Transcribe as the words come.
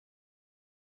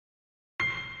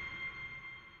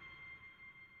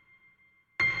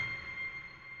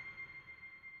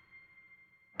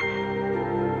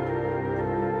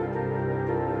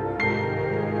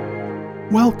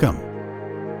Welcome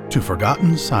to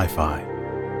Forgotten Sci-Fi.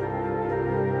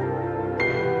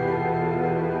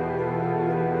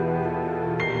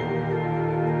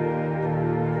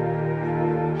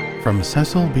 From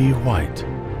Cecil B. White,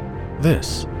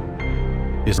 this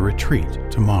is Retreat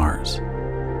to Mars.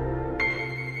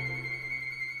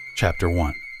 Chapter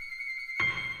 1.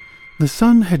 The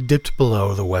sun had dipped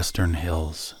below the western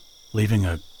hills, leaving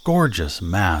a gorgeous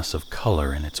mass of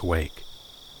color in its wake.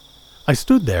 I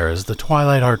stood there as the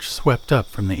twilight arch swept up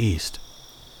from the east,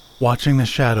 watching the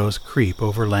shadows creep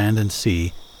over land and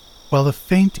sea, while the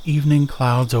faint evening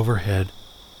clouds overhead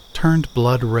turned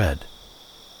blood red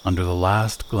under the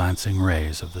last glancing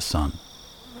rays of the sun.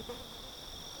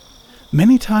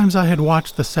 Many times I had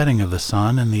watched the setting of the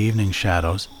sun in the evening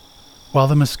shadows, while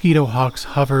the mosquito hawks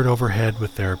hovered overhead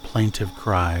with their plaintive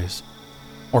cries,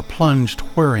 or plunged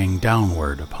whirring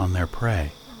downward upon their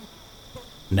prey.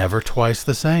 Never twice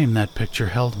the same that picture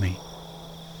held me,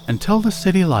 until the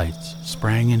city lights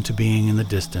sprang into being in the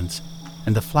distance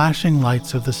and the flashing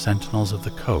lights of the sentinels of the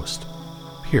coast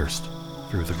pierced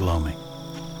through the gloaming.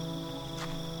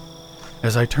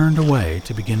 As I turned away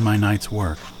to begin my night's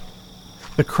work,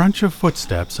 the crunch of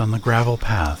footsteps on the gravel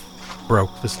path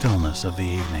broke the stillness of the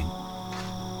evening.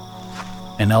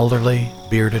 An elderly,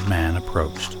 bearded man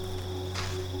approached.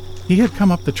 He had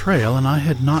come up the trail, and I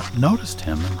had not noticed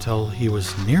him until he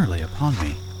was nearly upon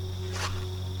me.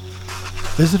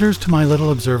 Visitors to my little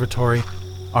observatory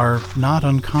are not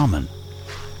uncommon.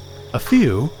 A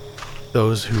few,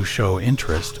 those who show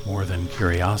interest more than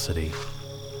curiosity,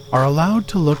 are allowed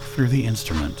to look through the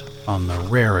instrument on the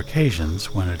rare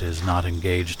occasions when it is not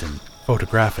engaged in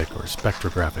photographic or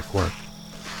spectrographic work.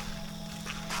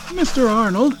 Mr.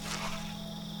 Arnold,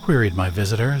 queried my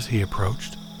visitor as he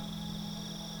approached.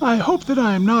 I hope that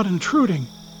I am not intruding.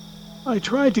 I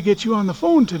tried to get you on the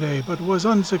phone today, but was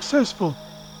unsuccessful,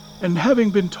 and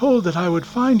having been told that I would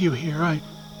find you here, I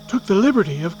took the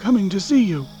liberty of coming to see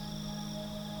you.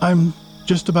 I'm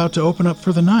just about to open up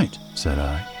for the night, said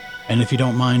I, and if you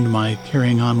don't mind my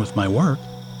carrying on with my work.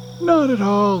 Not at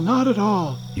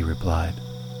all, he replied.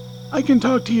 I can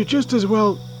talk to you just as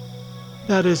well,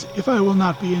 that is, if I will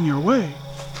not be in your way.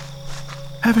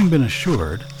 Having been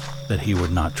assured that he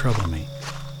would not trouble me,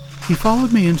 he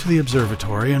followed me into the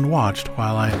observatory and watched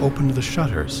while I opened the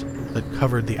shutters that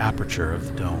covered the aperture of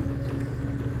the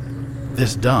dome.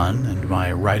 This done, and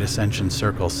my right ascension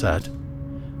circle set,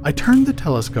 I turned the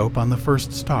telescope on the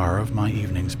first star of my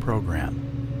evening's program.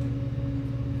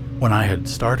 When I had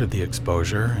started the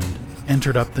exposure and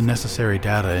entered up the necessary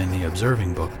data in the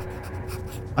observing book,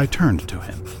 I turned to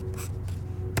him.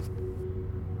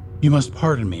 You must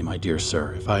pardon me, my dear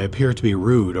sir, if I appear to be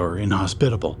rude or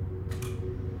inhospitable,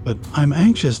 but I'm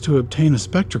anxious to obtain a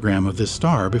spectrogram of this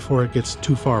star before it gets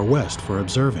too far west for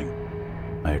observing,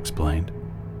 I explained.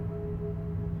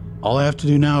 All I have to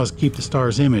do now is keep the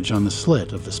star's image on the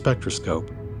slit of the spectroscope.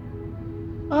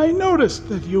 I noticed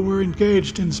that you were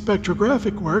engaged in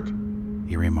spectrographic work,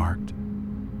 he remarked.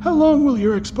 How long will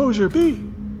your exposure be?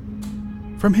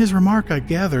 From his remark, I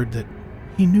gathered that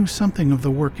he knew something of the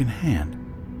work in hand.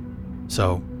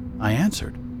 So I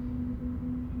answered.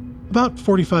 About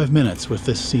 45 minutes with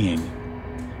this seeing.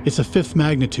 It's a 5th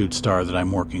magnitude star that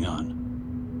I'm working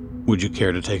on. Would you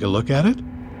care to take a look at it?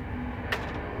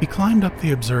 He climbed up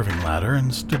the observing ladder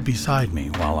and stood beside me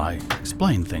while I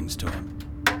explained things to him.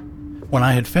 When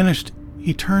I had finished,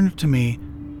 he turned to me,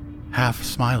 half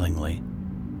smilingly,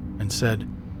 and said,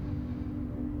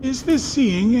 Is this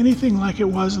seeing anything like it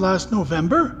was last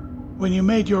November, when you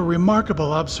made your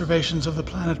remarkable observations of the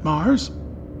planet Mars?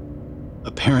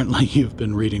 Apparently you've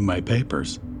been reading my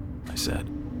papers, I said.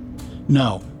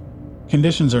 No,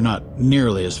 conditions are not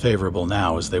nearly as favorable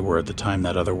now as they were at the time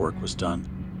that other work was done.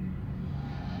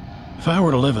 If I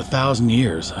were to live 1,000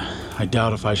 years, I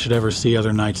doubt if I should ever see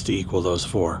other nights to equal those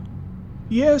 4.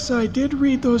 Yes, I did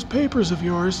read those papers of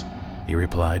yours, he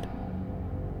replied.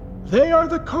 They are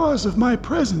the cause of my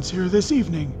presence here this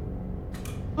evening.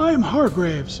 I am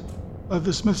Hargraves, of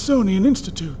the Smithsonian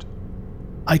Institute.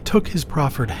 I took his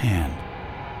proffered hand.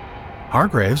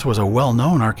 Hargraves was a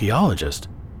well-known archaeologist,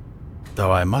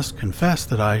 though I must confess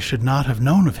that I should not have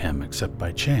known of him except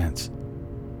by chance.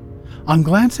 On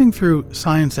glancing through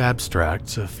science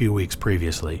abstracts a few weeks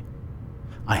previously,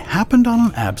 I happened on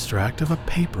an abstract of a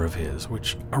paper of his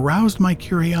which aroused my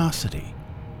curiosity,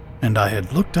 and I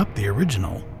had looked up the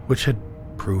original, which had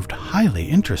proved highly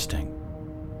interesting.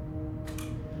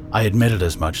 I admitted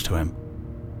as much to him.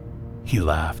 He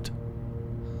laughed.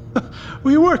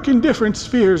 We work in different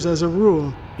spheres as a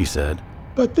rule, he said,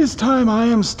 but this time I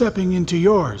am stepping into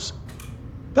yours.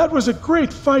 That was a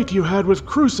great fight you had with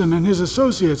Cruson and his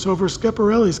associates over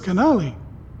Schiaparelli's Canali.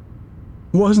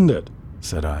 "Wasn't it?"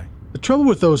 said I. "The trouble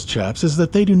with those chaps is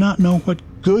that they do not know what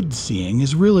good seeing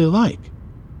is really like.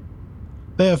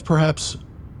 They have perhaps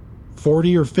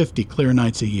 40 or 50 clear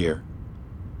nights a year,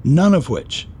 none of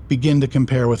which begin to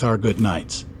compare with our good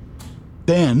nights.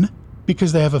 Then,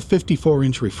 because they have a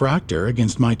 54-inch refractor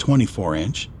against my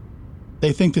 24-inch,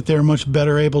 they think that they're much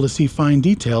better able to see fine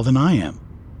detail than I am.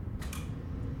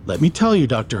 Let me tell you,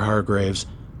 Dr. Hargraves,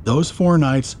 those 4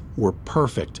 nights were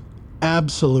perfect,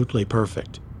 absolutely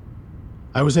perfect.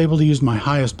 I was able to use my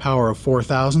highest power of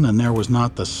 4,000 and there was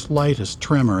not the slightest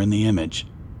tremor in the image.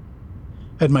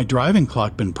 Had my driving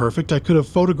clock been perfect, I could have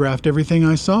photographed everything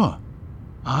I saw."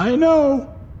 "I know,"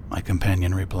 my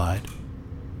companion replied.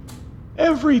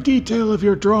 "every detail of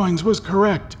your drawings was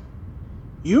correct.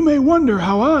 You may wonder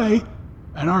how I,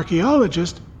 an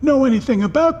archaeologist, know anything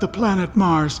about the planet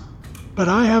Mars, but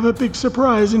I have a big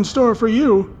surprise in store for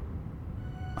you."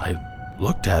 I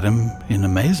looked at him in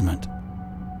amazement.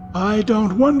 "I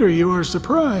don't wonder you are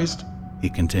surprised," he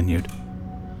continued.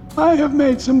 "I have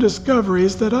made some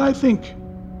discoveries that I think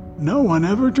no one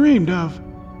ever dreamed of.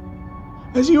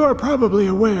 As you are probably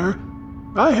aware,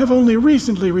 I have only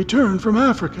recently returned from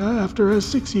Africa after a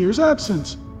 6 years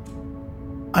absence."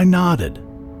 I nodded,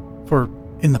 for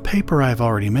in the paper I've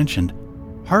already mentioned,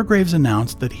 Hargraves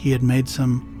announced that he had made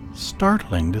some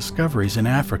startling discoveries in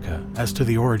Africa as to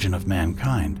the origin of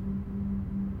mankind.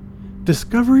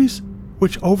 Discoveries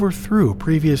which overthrew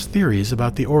previous theories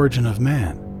about the origin of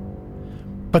man.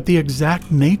 But the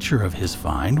exact nature of his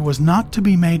find was not to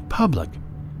be made public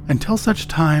until such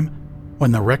time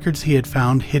when the records he had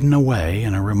found hidden away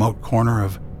in a remote corner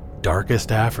of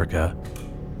darkest Africa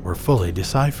were fully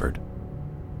deciphered.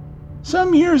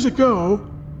 "Some years ago,"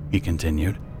 he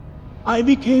continued, "I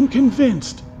became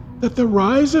convinced that the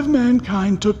rise of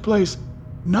mankind took place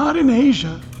not in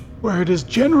Asia, where it is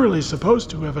generally supposed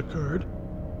to have occurred,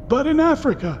 but in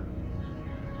Africa.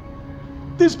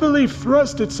 This belief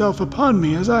thrust itself upon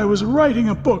me as I was writing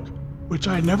a book which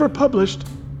I never published,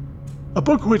 a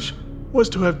book which was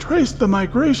to have traced the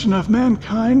migration of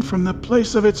mankind from the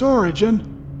place of its origin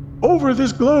over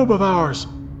this globe of ours.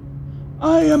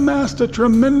 I amassed a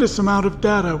tremendous amount of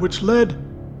data which led,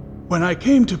 when I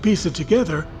came to piece it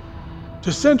together,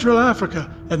 to Central Africa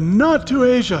and not to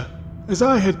Asia, as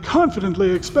I had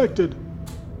confidently expected.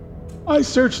 I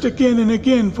searched again and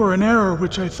again for an error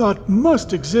which I thought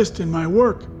must exist in my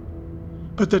work,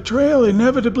 but the trail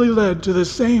inevitably led to the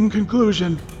same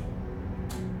conclusion.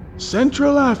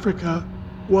 Central Africa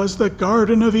was the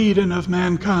Garden of Eden of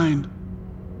mankind.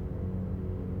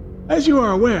 As you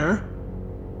are aware,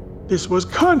 this was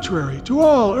contrary to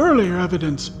all earlier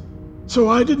evidence, so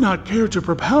I did not care to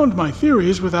propound my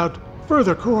theories without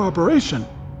further corroboration.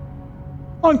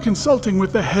 On consulting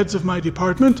with the heads of my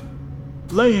department,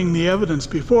 laying the evidence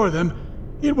before them,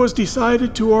 it was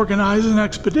decided to organize an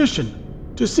expedition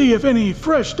to see if any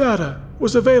fresh data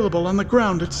was available on the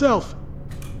ground itself.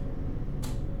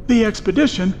 The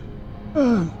expedition,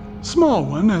 a small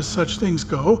one as such things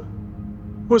go,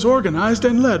 was organized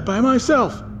and led by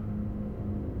myself.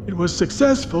 It was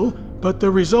successful, but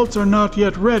the results are not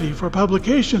yet ready for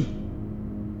publication.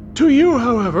 To you,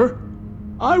 however,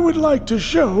 I would like to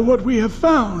show what we have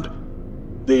found,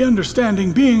 the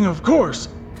understanding being, of course,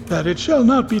 that it shall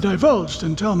not be divulged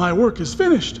until my work is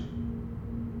finished.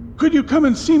 Could you come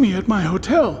and see me at my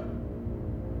hotel?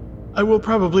 I will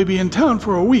probably be in town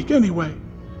for a week anyway."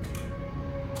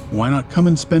 "Why not come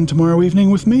and spend tomorrow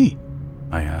evening with me?"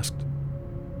 I asked.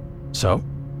 So,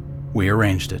 we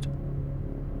arranged it.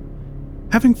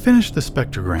 Having finished the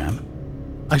spectrogram,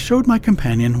 I showed my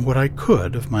companion what I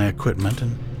could of my equipment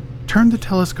and turned the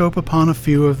telescope upon a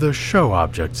few of the show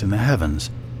objects in the heavens,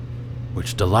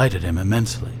 which delighted him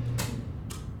immensely.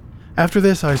 After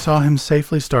this, I saw him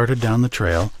safely started down the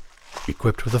trail,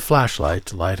 equipped with a flashlight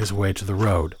to light his way to the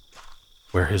road,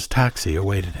 where his taxi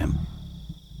awaited him.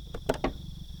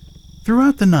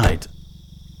 Throughout the night,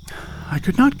 I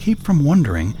could not keep from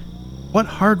wondering what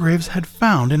Hargraves had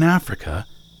found in Africa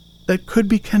that could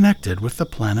be connected with the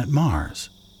planet Mars.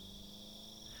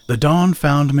 The dawn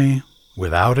found me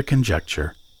without a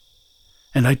conjecture,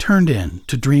 and I turned in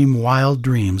to dream wild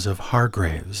dreams of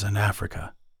Hargraves and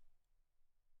Africa.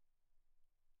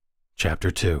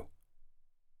 Chapter 2.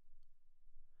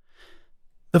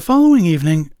 The following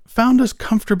evening found us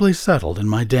comfortably settled in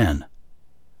my den.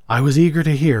 I was eager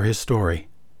to hear his story.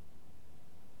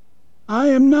 "I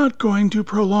am not going to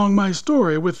prolong my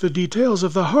story with the details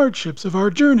of the hardships of our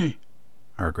journey,"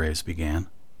 Hargraves began.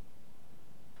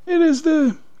 "It is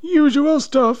the usual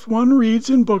stuff one reads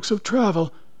in books of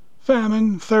travel.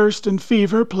 Famine, thirst, and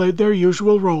fever played their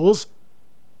usual roles,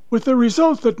 with the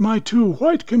result that my 2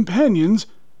 white companions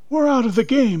were out of the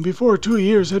game before 2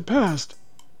 years had passed.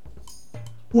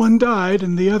 One died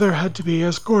and the other had to be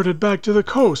escorted back to the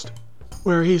coast,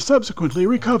 where he subsequently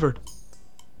recovered.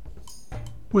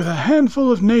 With a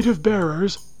handful of native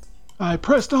bearers, I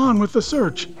pressed on with the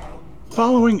search,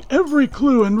 following every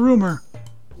clue and rumor,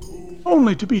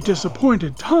 only to be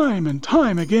disappointed time and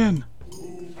time again.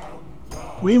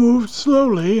 We moved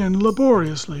slowly and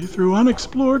laboriously through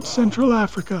unexplored Central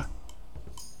Africa,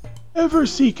 ever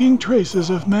seeking traces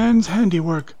of man's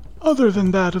handiwork other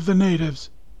than that of the natives.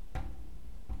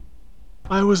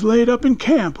 I was laid up in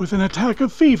camp with an attack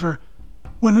of fever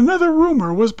when another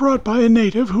rumor was brought by a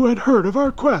native who had heard of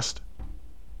our quest.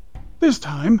 This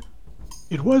time,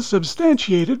 it was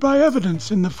substantiated by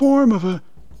evidence in the form of a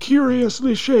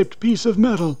curiously shaped piece of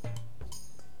metal.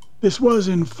 This was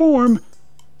in form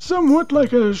somewhat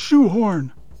like a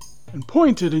shoehorn, and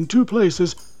pointed in 2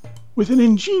 places with an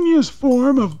ingenious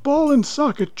form of ball and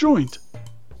socket joint.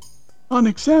 On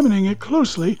examining it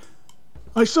closely,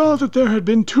 I saw that there had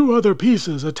been 2 other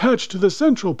pieces attached to the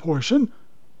central portion,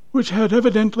 which had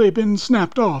evidently been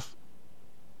snapped off.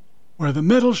 Where the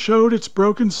metal showed its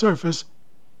broken surface,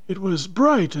 it was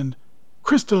bright and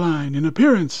crystalline in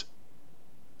appearance,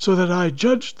 so that I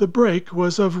judged the break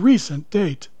was of recent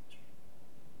date.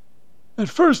 At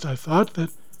first I thought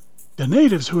that the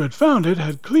natives who had found it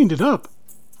had cleaned it up,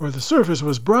 for the surface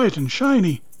was bright and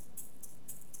shiny.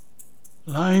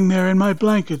 Lying there in my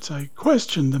blankets, I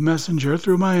questioned the messenger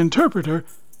through my interpreter,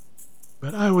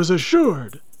 but I was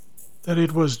assured that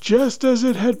it was just as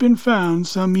it had been found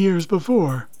some years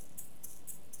before.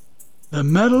 The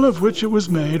metal of which it was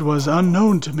made was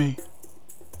unknown to me.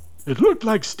 It looked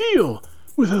like steel,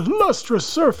 with a lustrous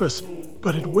surface,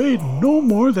 but it weighed no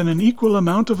more than an equal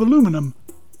amount of aluminum.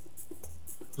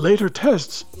 Later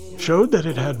tests showed that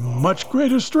it had much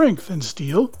greater strength than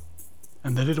steel,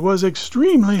 and that it was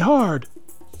extremely hard.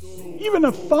 Even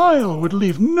a file would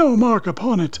leave no mark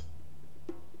upon it.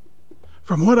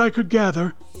 From what I could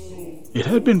gather, it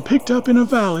had been picked up in a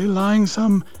valley lying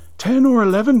some 10 or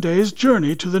 11 days'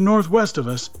 journey to the northwest of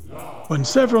us, when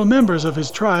several members of his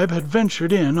tribe had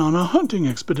ventured in on a hunting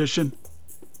expedition.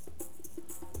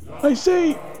 I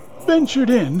say ventured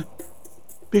in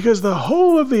because the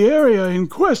whole of the area in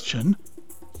question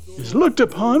is looked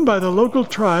upon by the local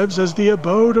tribes as the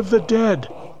abode of the dead,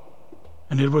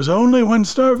 and it was only when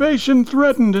starvation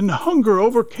threatened and hunger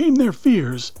overcame their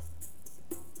fears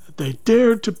that they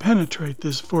dared to penetrate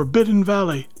this forbidden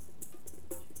valley.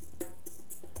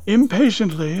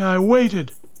 Impatiently I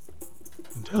waited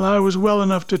until I was well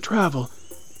enough to travel.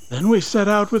 Then we set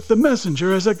out with the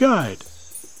messenger as a guide.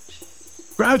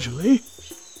 Gradually,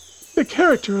 the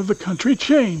character of the country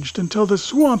changed until the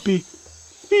swampy,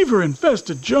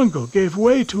 fever-infested jungle gave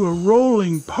way to a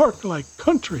rolling, park-like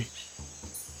country.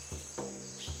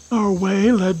 Our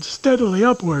way led steadily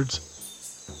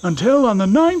upwards, until on the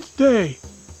 9th day,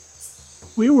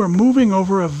 we were moving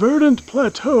over a verdant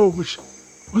plateau which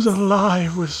was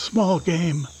alive with small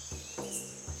game.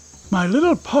 My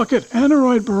little pocket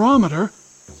aneroid barometer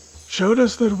showed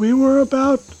us that we were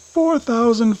about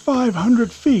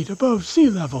 4,500 feet above sea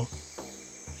level.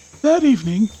 That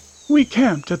evening, we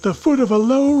camped at the foot of a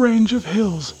low range of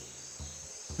hills,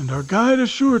 and our guide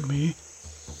assured me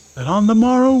that on the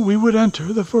morrow we would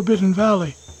enter the Forbidden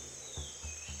Valley.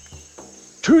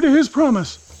 True to his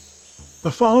promise,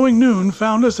 the following noon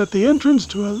found us at the entrance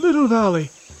to a little valley,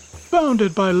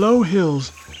 bounded by low hills,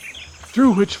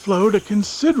 through which flowed a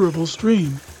considerable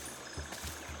stream.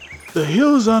 The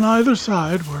hills on either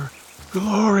side were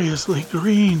gloriously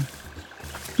green,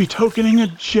 betokening a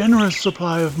generous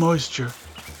supply of moisture,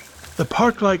 the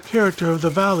park-like character of the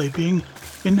valley being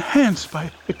enhanced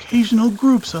by occasional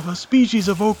groups of a species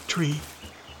of oak tree,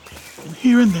 and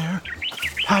here and there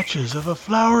patches of a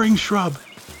flowering shrub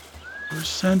whose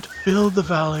scent filled the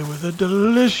valley with a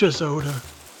delicious odor.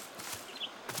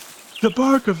 The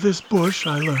bark of this bush,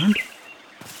 I learned,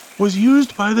 was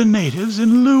used by the natives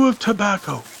in lieu of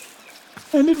tobacco,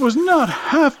 and it was not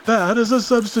half bad as a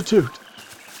substitute.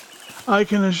 I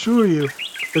can assure you,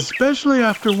 especially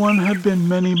after one had been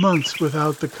many months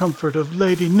without the comfort of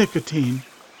Lady Nicotine.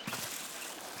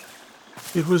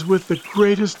 It was with the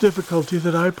greatest difficulty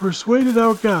that I persuaded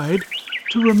our guide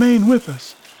to remain with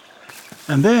us,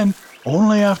 and then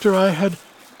only after I had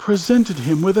presented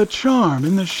him with a charm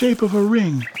in the shape of a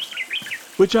ring,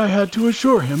 which I had to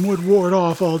assure him would ward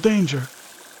off all danger,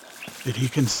 did he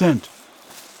consent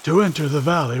to enter the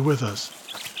valley with us.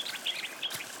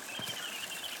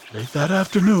 Late that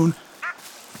afternoon,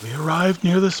 we arrived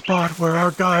near the spot where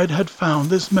our guide had found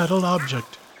this metal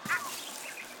object.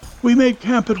 We made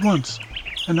camp at once,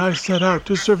 and I set out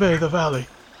to survey the valley.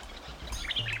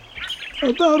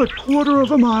 About a quarter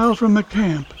of a mile from the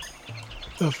camp,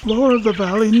 the floor of the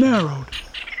valley narrowed,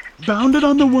 bounded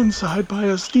on the one side by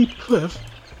a steep cliff,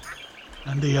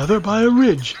 and the other by a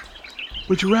ridge,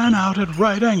 which ran out at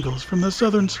right angles from the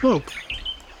southern slope.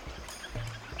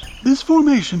 This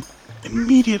formation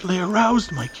immediately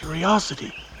aroused my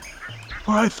curiosity,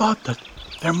 for I thought that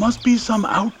there must be some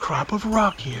outcrop of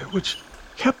rock here which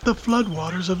kept the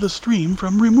floodwaters of the stream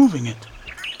from removing it.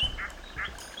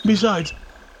 Besides,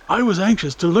 I was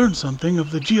anxious to learn something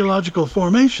of the geological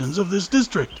formations of this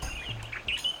district.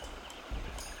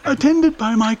 Attended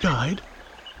by my guide,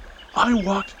 I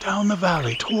walked down the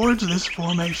valley towards this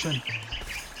formation.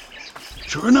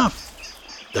 Sure enough,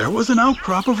 there was an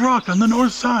outcrop of rock on the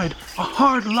north side, a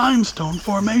hard limestone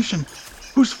formation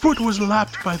whose foot was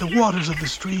lapped by the waters of the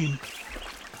stream.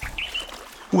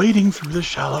 Wading through the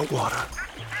shallow water,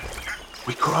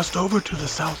 we crossed over to the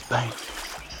south bank.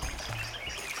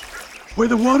 Where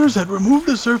the waters had removed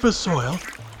the surface soil,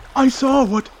 I saw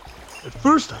what at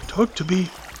first I took to be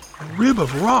a rib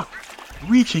of rock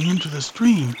reaching into the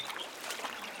stream.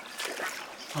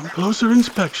 On closer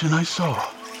inspection, I saw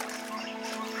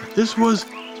that this was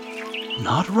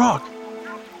not rock,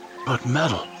 but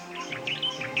metal.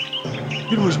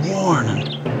 It was worn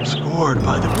and scored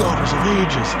by the waters of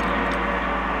ages,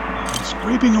 and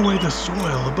scraping away the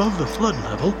soil above the flood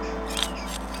level,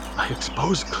 I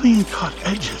exposed clean-cut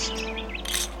edges.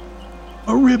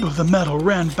 A rib of the metal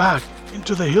ran back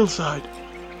into the hillside.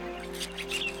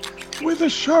 With a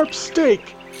sharp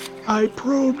stake, I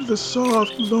probed the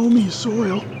soft, loamy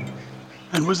soil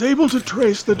and was able to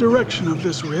trace the direction of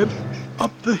this rib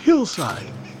up the hillside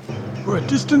for a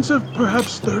distance of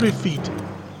perhaps 30 feet,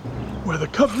 where the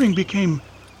covering became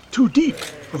too deep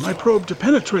for my probe to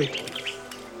penetrate.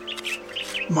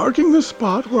 Marking the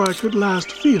spot where I could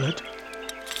last feel it,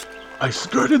 I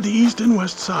skirted the east and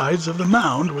west sides of the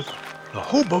mound with the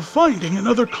hope of finding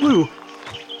another clue,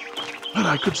 but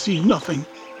I could see nothing.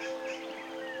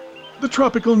 The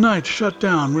tropical night shut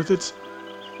down with its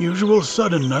usual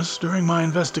suddenness during my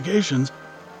investigations,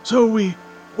 so we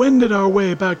wended our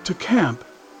way back to camp,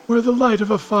 where the light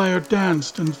of a fire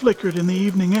danced and flickered in the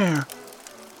evening air.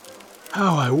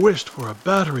 How I wished for a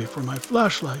battery for my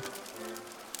flashlight.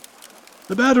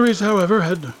 The batteries, however,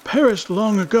 had perished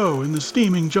long ago in the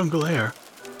steaming jungle air,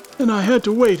 and I had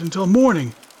to wait until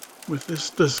morning with this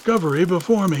discovery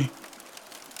before me.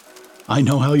 I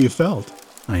know how you felt,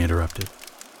 I interrupted.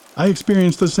 I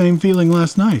experienced the same feeling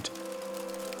last night.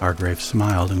 Hargrave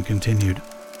smiled and continued.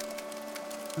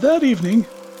 That evening,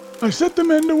 I set the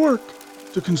men to work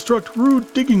to construct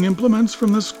rude digging implements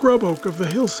from the scrub oak of the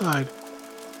hillside.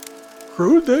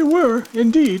 Crude they were,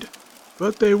 indeed,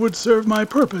 but they would serve my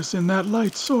purpose in that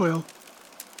light soil.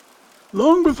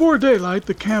 Long before daylight,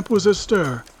 the camp was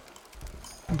astir.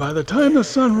 By the time the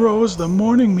sun rose, the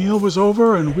morning meal was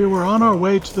over and we were on our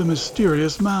way to the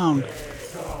mysterious mound.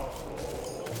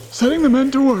 Setting the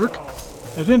men to work,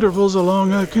 at intervals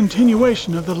along a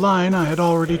continuation of the line I had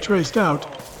already traced out,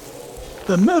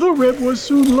 the metal rib was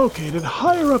soon located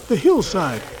higher up the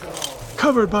hillside,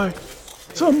 covered by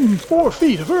some 4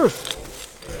 feet of earth.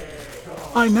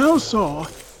 I now saw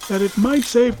that it might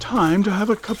save time to have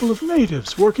a couple of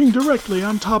natives working directly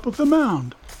on top of the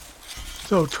mound.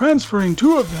 So transferring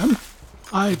 2 of them,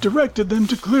 I directed them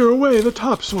to clear away the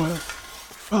topsoil,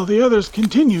 while the others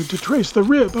continued to trace the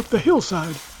rib up the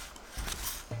hillside.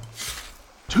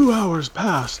 2 hours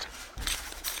passed,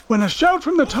 when a shout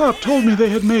from the top told me they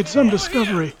had made some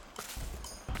discovery.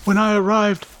 When I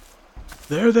arrived,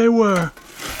 there they were,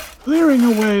 clearing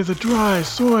away the dry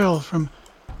soil from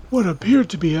what appeared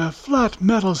to be a flat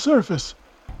metal surface.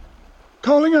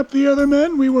 Calling up the other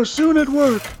men, we were soon at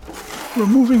work,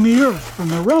 removing the earth from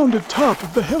the rounded top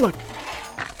of the hillock.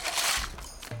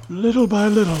 Little by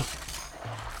little,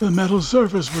 the metal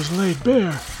surface was laid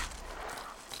bare,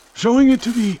 showing it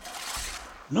to be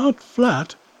not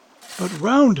flat, but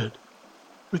rounded,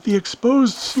 with the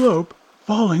exposed slope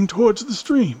falling towards the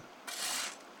stream.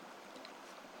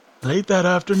 Late that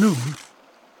afternoon,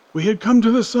 we had come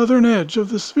to the southern edge of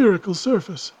the spherical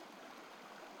surface.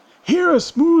 Here a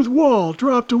smooth wall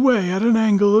dropped away at an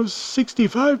angle of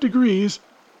 65 degrees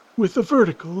with the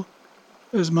vertical,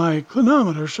 as my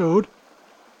clinometer showed.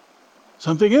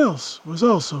 Something else was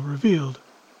also revealed.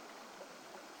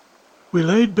 We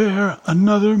laid bare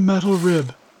another metal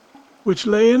rib, which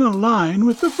lay in a line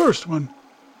with the first one.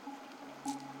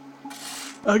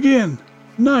 Again,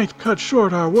 night cut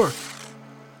short our work,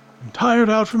 and tired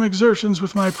out from exertions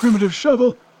with my primitive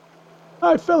shovel,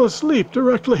 I fell asleep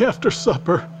directly after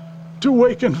supper, to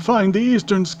wake and find the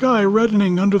eastern sky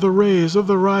reddening under the rays of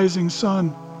the rising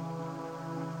sun.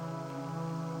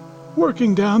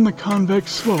 Working down the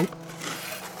convex slope,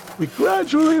 we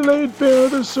gradually laid bare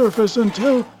the surface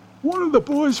until one of the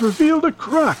boys revealed a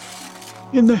crack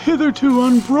in the hitherto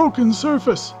unbroken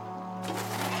surface.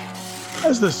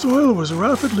 As the soil was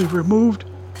rapidly removed,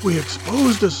 we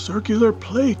exposed a circular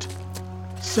plate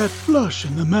set flush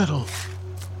in the metal.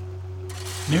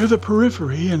 Near the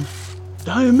periphery and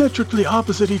diametrically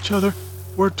opposite each other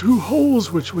were two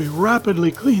holes which we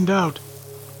rapidly cleaned out,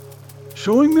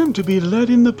 showing them to be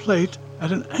let in the plate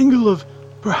at an angle of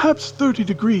perhaps 30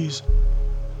 degrees.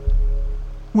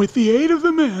 With the aid of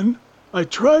the men, I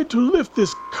tried to lift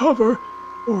this cover,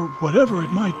 or whatever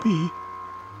it might be,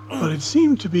 but it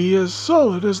seemed to be as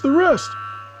solid as the rest.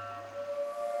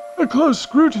 A close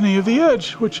scrutiny of the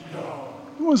edge, which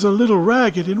was a little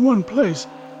ragged in one place,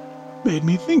 made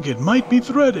me think it might be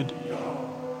threaded.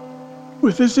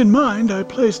 With this in mind, I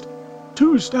placed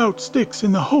 2 stout sticks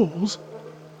in the holes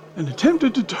and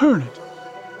attempted to turn it,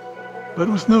 but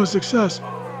with no success,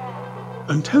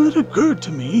 until it occurred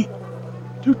to me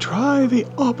to try the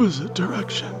opposite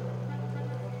direction.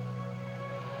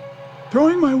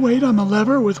 Throwing my weight on the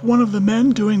lever with one of the men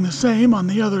doing the same on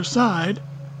the other side,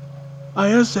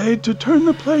 I essayed to turn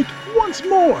the plate once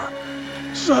more.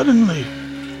 Suddenly,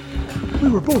 we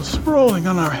were both sprawling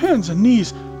on our hands and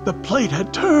knees. The plate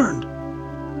had turned.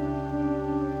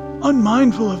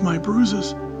 Unmindful of my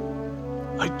bruises,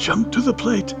 I jumped to the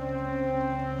plate,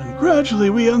 and gradually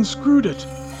we unscrewed it,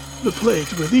 the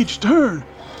plate with each turn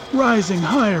rising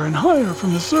higher and higher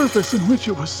from the surface in which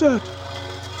it was set.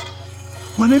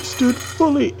 When it stood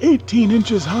fully 18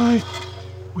 inches high,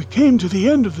 we came to the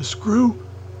end of the screw,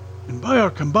 and by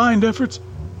our combined efforts,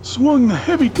 swung the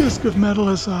heavy disc of metal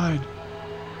aside.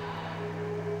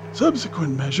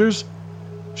 Subsequent measures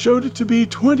showed it to be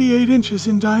 28 inches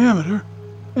in diameter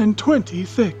and 20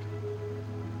 thick.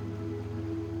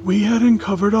 We had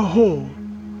uncovered a hole,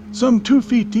 some 2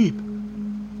 feet deep,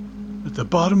 at the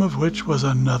bottom of which was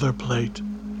another plate.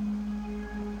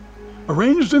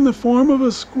 Arranged in the form of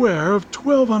a square of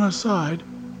 12 on a side,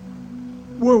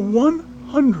 were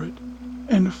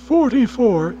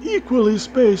 144 equally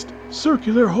spaced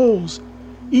circular holes,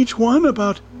 each one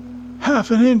about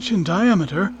half an inch in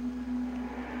diameter,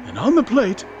 and on the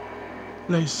plate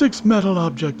lay 6 metal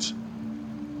objects.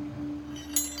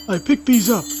 I picked these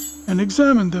up and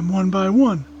examined them one by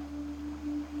one.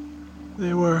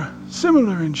 They were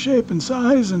similar in shape and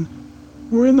size and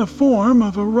were in the form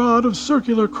of a rod of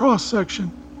circular cross-section,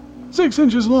 6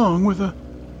 inches long with a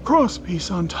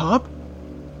crosspiece on top,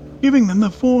 giving them the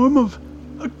form of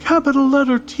a capital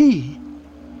letter T.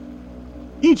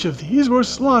 Each of these were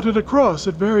slotted across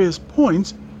at various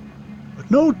points,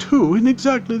 but no 2 in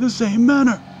exactly the same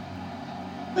manner,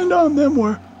 and on them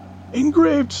were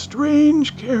engraved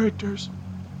strange characters.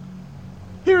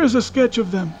 Here is a sketch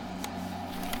of them.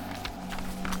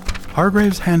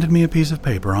 Hargraves handed me a piece of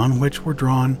paper on which were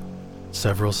drawn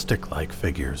several stick-like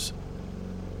figures.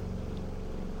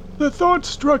 The thought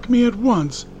struck me at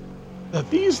once that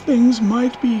these things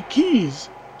might be keys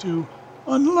to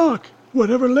unlock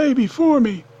whatever lay before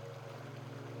me.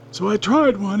 So I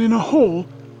tried one in a hole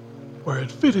where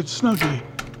it fitted snugly.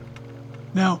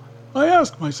 Now, I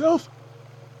asked myself,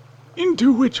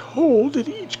 into which hole did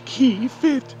each key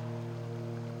fit?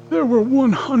 There were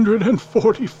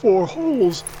 144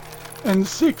 holes and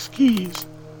 6 keys.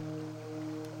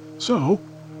 So,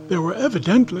 there were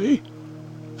evidently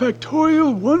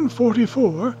factorial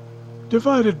 144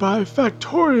 divided by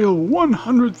factorial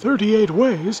 138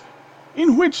 ways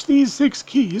in which these 6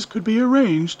 keys could be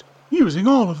arranged using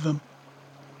all of them.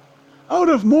 Out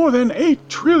of more than 8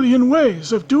 trillion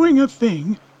ways of doing a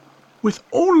thing with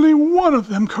only one of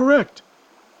them correct.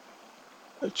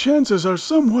 The chances are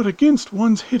somewhat against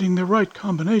one's hitting the right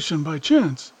combination by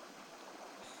chance.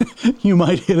 You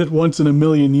might hit it once in a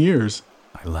million years,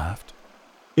 I laughed.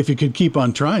 if you could keep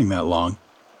on trying that long.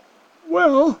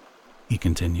 Well, He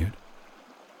continued.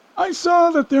 I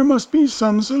saw that there must be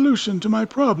some solution to my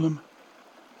problem.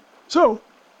 So,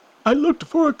 I looked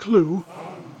for a clue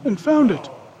and found it.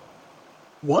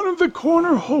 One of the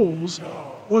corner holes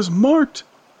was marked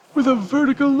with a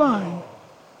vertical line,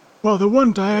 while the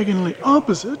one diagonally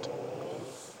opposite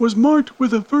was marked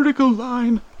with a vertical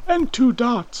line and 2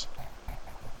 dots.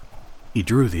 He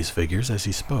drew these figures as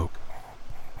he spoke.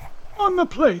 On the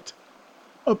plate,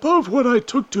 above what I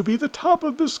took to be the top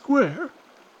of the square,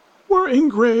 were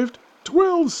engraved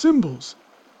 12 symbols,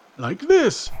 like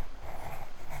this.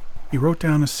 He wrote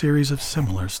down a series of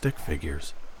similar stick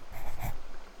figures.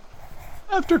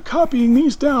 After copying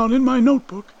these down in my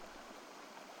notebook,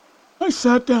 I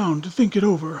sat down to think it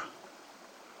over.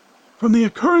 From the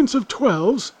occurrence of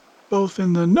 12s, both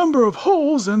in the number of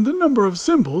holes and the number of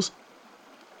symbols,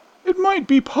 It might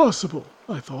be possible,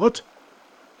 I thought,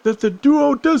 that the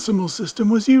duodecimal system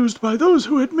was used by those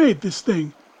who had made this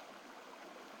thing.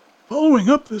 Following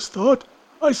up this thought,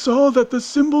 I saw that the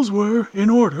symbols were, in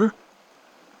order,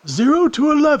 0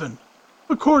 to 11,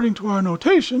 according to our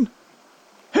notation.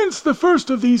 Hence the first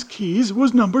of these keys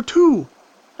was number 2,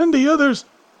 and the others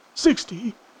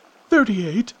 60,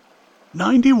 38,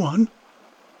 91,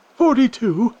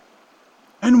 42,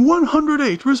 and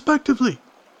 108 respectively.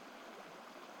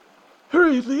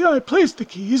 Hurriedly I placed the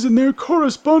keys in their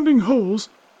corresponding holes,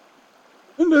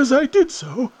 and as I did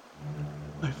so,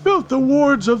 I felt the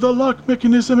wards of the lock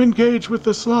mechanism engage with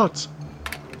the slots.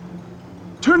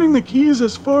 Turning the keys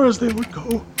as far as they would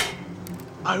go,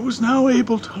 I was now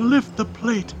able to lift the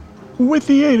plate with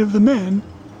the aid of the men,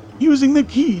 using the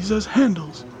keys as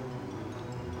handles.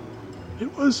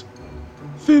 It was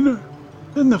thinner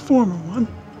than the former one,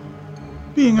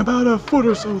 being about a foot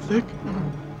or so thick,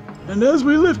 and as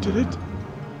we lifted it,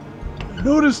 I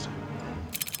noticed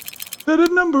that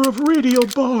a number of radial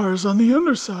bars on the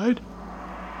underside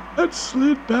had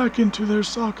slid back into their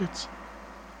sockets.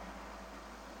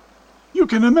 You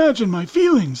can imagine my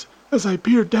feelings as I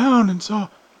peered down and saw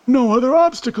no other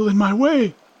obstacle in my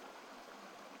way.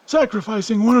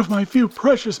 Sacrificing one of my few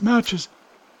precious matches,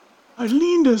 I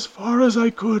leaned as far as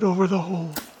I could over the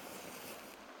hole.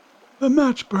 The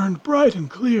match burned bright and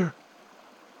clear.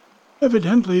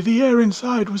 Evidently, the air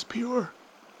inside was pure.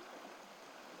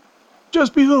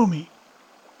 Just below me,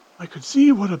 I could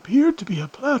see what appeared to be a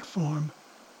platform.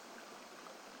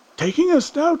 Taking a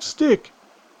stout stick,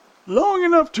 long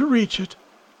enough to reach it,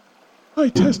 I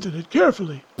tested it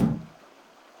carefully.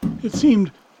 It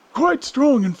seemed quite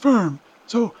strong and firm,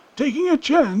 so taking a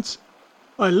chance,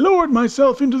 I lowered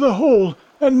myself into the hole,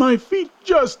 and my feet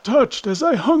just touched as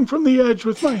I hung from the edge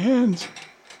with my hands.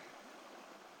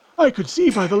 I could see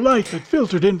by the light that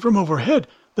filtered in from overhead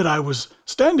that I was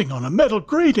standing on a metal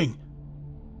grating.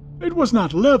 It was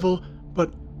not level,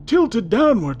 but tilted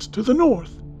downwards to the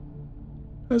north.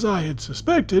 As I had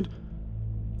suspected,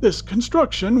 this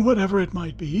construction, whatever it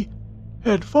might be,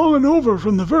 had fallen over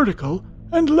from the vertical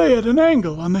and lay at an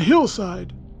angle on the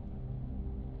hillside.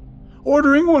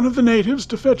 Ordering one of the natives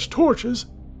to fetch torches,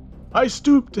 I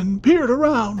stooped and peered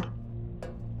around.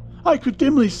 I could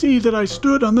dimly see that I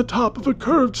stood on the top of a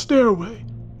curved stairway,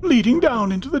 leading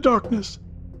down into the darkness.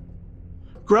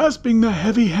 Grasping the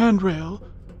heavy handrail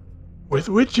with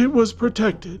which it was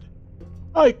protected,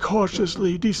 I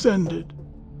cautiously descended.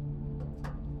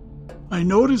 I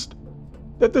noticed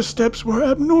that the steps were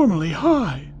abnormally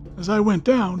high as I went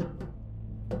down.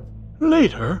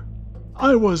 Later,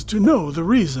 I was to know the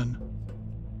reason.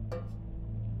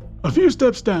 A few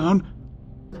steps down,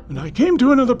 and I came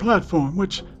to another platform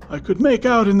which I could make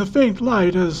out in the faint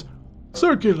light as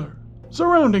circular,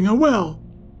 surrounding a well.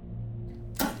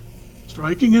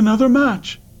 Striking another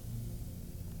match,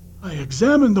 I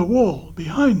examined the wall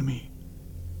behind me.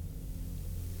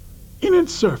 In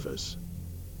its surface,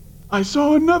 I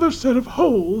saw another set of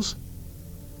holes,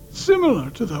 similar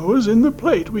to those in the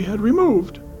plate we had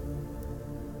removed.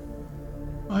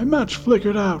 My match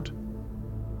flickered out,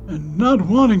 and not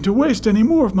wanting to waste any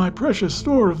more of my precious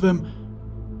store of them,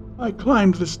 I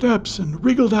climbed the steps and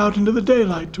wriggled out into the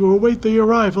daylight to await the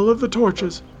arrival of the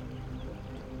torches.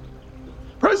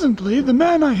 Presently, the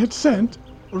man I had sent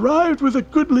arrived with a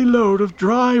goodly load of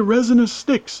dry, resinous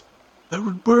sticks that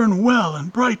would burn well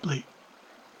and brightly.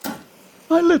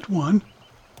 I lit one,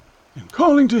 and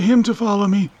calling to him to follow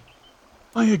me,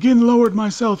 I again lowered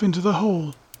myself into the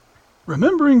hole,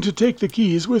 remembering to take the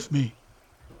keys with me.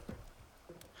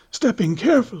 Stepping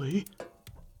carefully,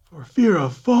 for fear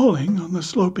of falling on the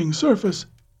sloping surface,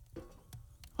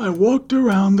 I walked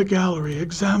around the gallery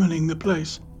examining the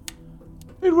place.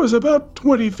 It was about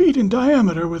 20 feet in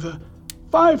diameter with a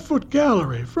 5-foot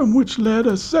gallery from which led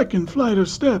a second flight of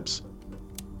steps.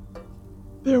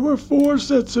 There were 4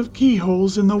 sets of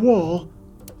keyholes in the wall,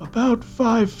 about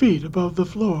 5 feet above the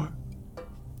floor.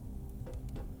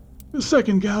 The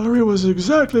second gallery was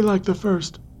exactly like the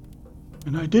first,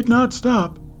 and I did not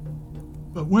stop,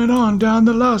 but went on down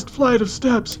the last flight of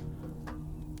steps.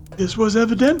 This was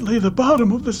evidently the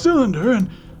bottom of the cylinder, and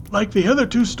like the other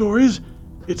 2 stories,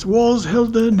 its walls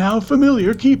held the now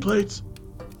familiar key plates.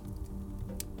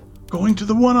 Going to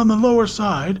the one on the lower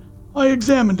side, I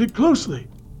examined it closely.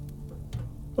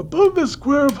 Above the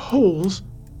square of holes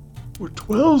were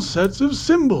 12 sets of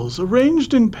symbols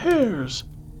arranged in pairs.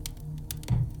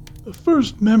 The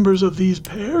first members of these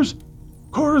pairs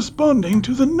corresponding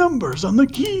to the numbers on the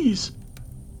keys.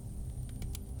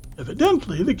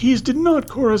 Evidently, the keys did not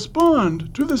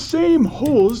correspond to the same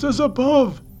holes as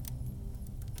above.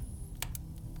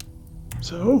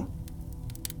 So,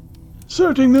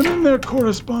 inserting them in their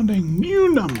corresponding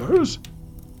new numbers,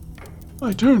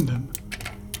 I turned them,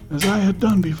 as I had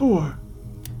done before.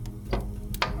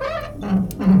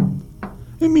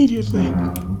 Immediately,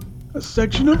 a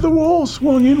section of the wall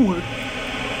swung inward,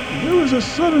 and there was a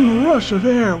sudden rush of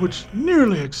air which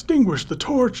nearly extinguished the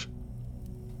torch.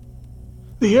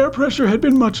 The air pressure had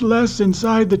been much less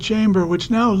inside the chamber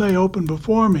which now lay open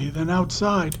before me than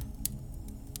outside,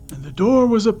 and the door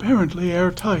was apparently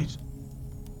airtight.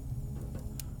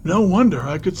 No wonder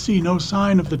I could see no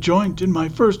sign of the joint in my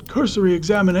first cursory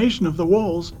examination of the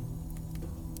walls.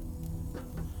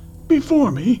 Before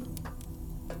me,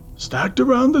 stacked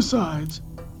around the sides,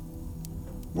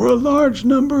 were a large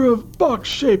number of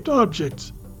box-shaped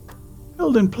objects,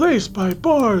 held in place by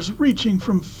bars reaching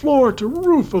from floor to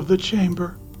roof of the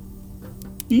chamber,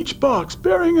 each box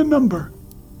bearing a number.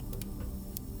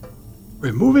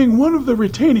 Removing one of the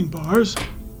retaining bars,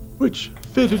 which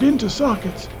fitted into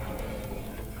sockets,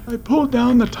 I pulled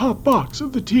down the top box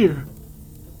of the tier.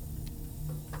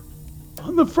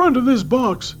 On the front of this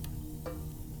box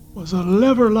was a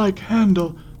lever-like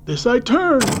handle. This I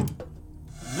turned,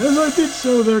 and as I did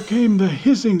so there came the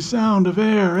hissing sound of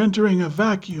air entering a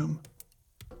vacuum.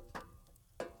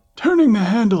 Turning the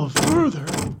handle further,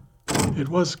 it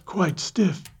was quite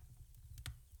stiff.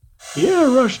 The air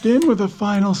rushed in with a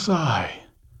final sigh,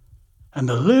 and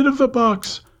the lid of the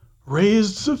box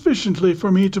raised sufficiently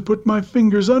for me to put my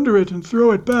fingers under it and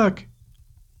throw it back.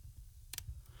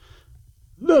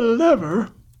 The lever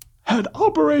had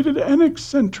operated an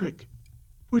eccentric,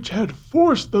 which had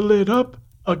forced the lid up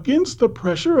against the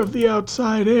pressure of the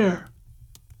outside air.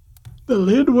 The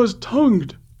lid was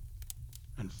tongued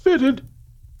and fitted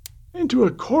into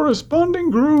a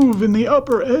corresponding groove in the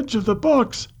upper edge of the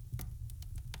box,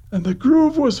 and the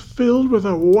groove was filled with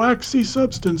a waxy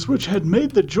substance which had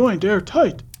made the joint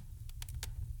airtight.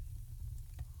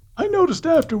 I noticed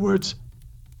afterwards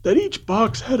that each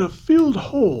box had a filled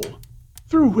hole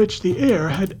through which the air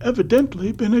had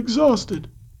evidently been exhausted.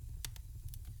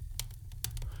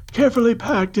 Carefully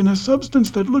packed in a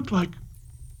substance that looked like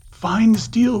fine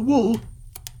steel wool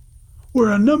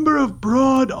were a number of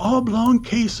broad oblong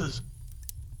cases,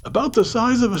 about the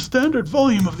size of a standard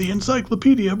volume of the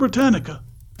Encyclopedia Britannica,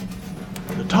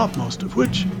 the topmost of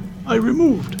which I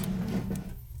removed.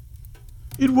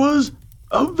 It was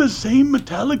of the same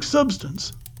metallic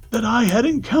substance that I had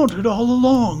encountered all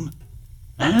along,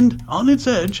 and on its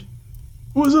edge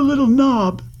was a little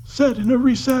knob set in a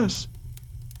recess.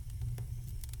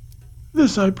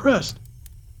 This I pressed,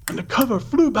 and the cover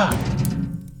flew back.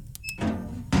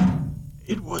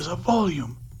 It was a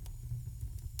volume,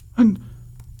 and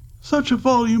such a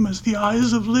volume as the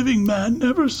eyes of living man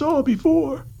never saw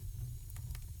before.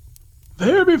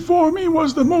 There before me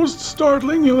was the most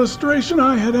startling illustration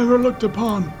I had ever looked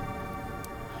upon.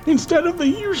 Instead of the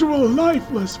usual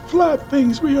lifeless, flat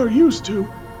things we are used to,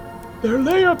 there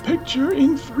lay a picture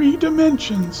in 3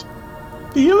 dimensions.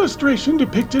 The illustration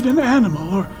depicted an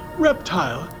animal or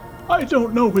reptile, I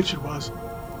don't know which it was,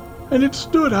 and it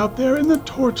stood out there in the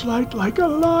torchlight like a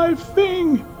live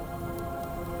thing.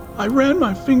 I ran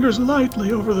my fingers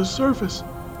lightly over the surface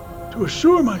to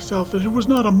assure myself that it was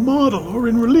not a model or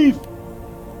in relief,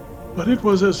 but it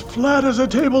was as flat as a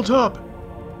tabletop.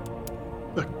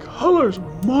 The colors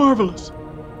were marvelous.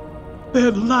 They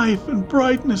had life and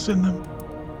brightness in them,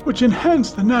 which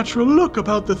enhanced the natural look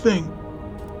about the thing.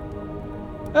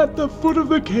 At the foot of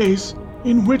the case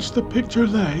in which the picture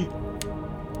lay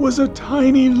was a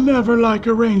tiny lever-like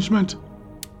arrangement.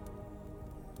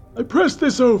 I pressed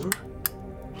this over.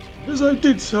 As I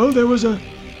did so, there was a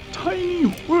tiny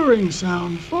whirring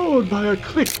sound followed by a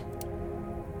click,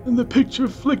 and the picture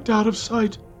flicked out of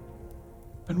sight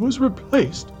and was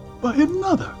replaced by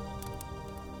another.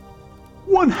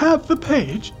 One half the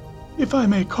page, if I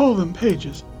may call them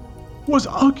pages, was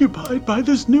occupied by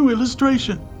this new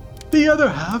illustration, the other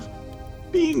half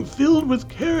being filled with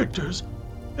characters,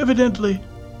 evidently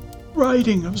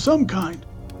writing of some kind.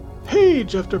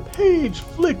 Page after page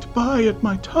flicked by at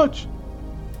my touch,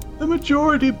 the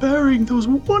majority bearing those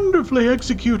wonderfully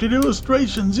executed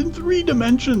illustrations in 3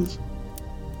 dimensions.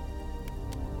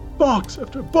 Box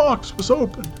after box was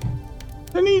opened,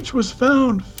 and each was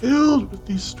found filled with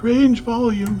these strange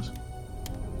volumes.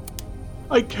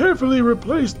 I carefully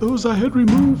replaced those I had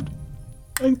removed,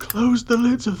 and closed the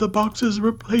lids of the boxes,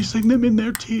 replacing them in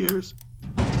their tiers.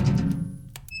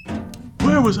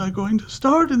 Where was I going to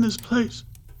start in this place?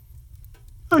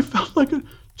 I felt like a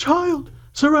child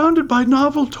surrounded by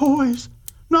novel toys,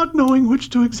 not knowing which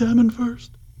to examine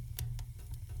first.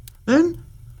 Then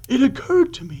it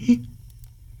occurred to me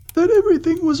that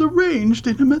everything was arranged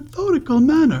in a methodical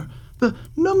manner The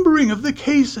numbering of the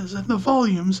cases and the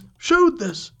volumes showed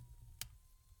this.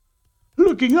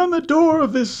 Looking on the door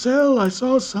of this cell, I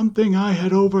saw something I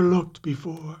had overlooked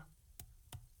before.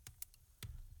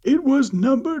 It was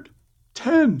numbered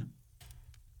 10,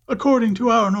 according to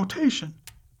our notation.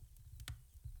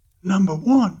 Number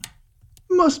 1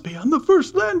 must be on the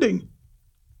first landing.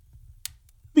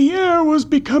 The air was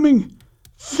becoming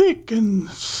thick and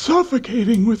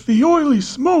suffocating with the oily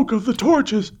smoke of the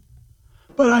torches,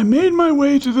 but I made my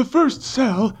way to the first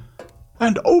cell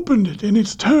and opened it in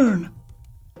its turn.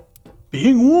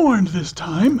 Being warned this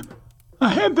time, I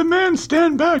had the man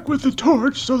stand back with the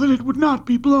torch so that it would not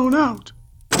be blown out.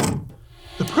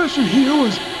 The pressure here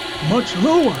was much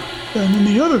lower than in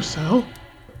the other cell.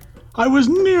 I was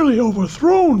nearly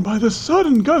overthrown by the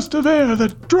sudden gust of air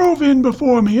that drove in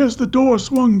before me as the door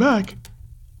swung back.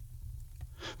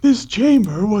 This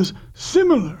chamber was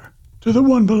similar to the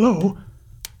one below,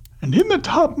 and in the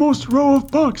topmost row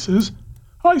of boxes,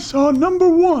 I saw number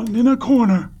 1 in a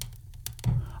corner.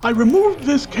 I removed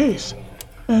this case,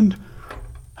 and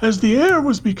as the air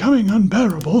was becoming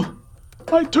unbearable,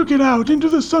 I took it out into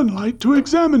the sunlight to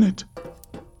examine it.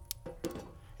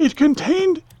 It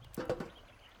contained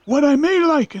what I may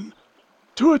liken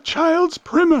to a child's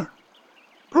primer,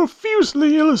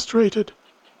 profusely illustrated.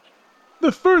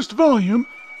 The first volume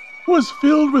was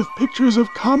filled with pictures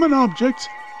of common objects,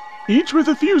 each with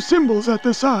a few symbols at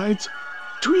the sides: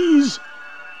 trees,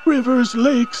 rivers,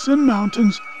 lakes, and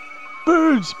mountains,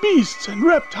 birds, beasts, and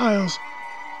reptiles,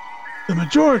 the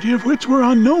majority of which were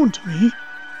unknown to me,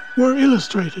 were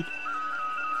illustrated.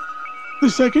 The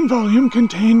second volume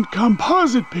contained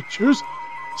composite pictures,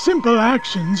 simple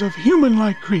actions of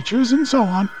human-like creatures, and so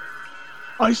on.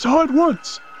 I saw at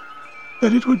once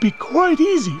that it would be quite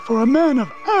easy for a man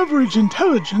of average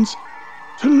intelligence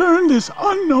to learn this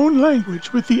unknown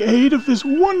language with the aid of this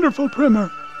wonderful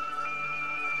primer.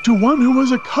 To one who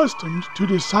was accustomed to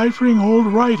deciphering old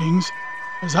writings,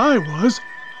 as I was,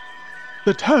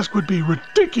 the task would be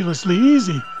ridiculously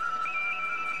easy.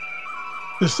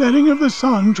 The setting of the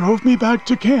sun drove me back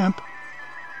to camp,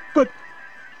 but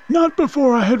not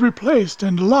before I had replaced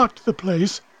and locked the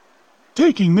place,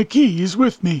 taking the keys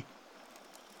with me.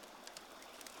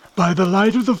 By the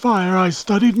light of the fire, I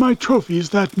studied my trophies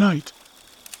that night.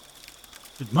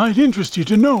 It might interest you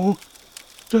to know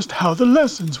just how the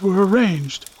lessons were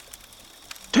arranged.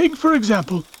 Take, for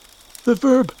example, the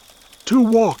verb to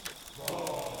walk.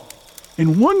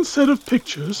 In one set of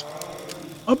pictures,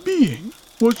 a being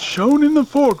was shown in the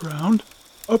foreground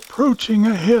approaching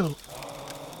a hill.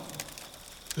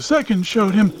 The second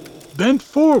showed him bent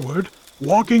forward,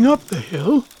 walking up the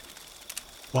hill,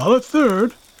 while a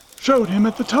third showed him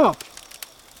at the top.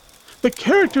 The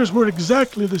characters were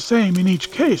exactly the same in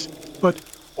each case, but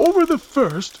over the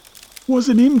first was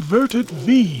an inverted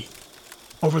V,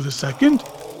 over the second,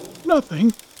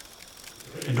 nothing,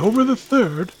 and over the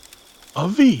third, a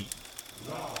V.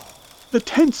 The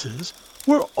tenses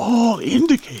were all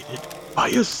indicated by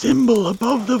a symbol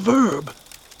above the verb.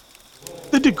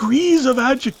 The degrees of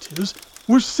adjectives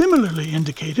were similarly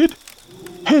indicated,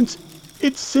 hence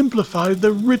it simplified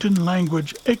the written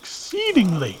language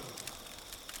exceedingly.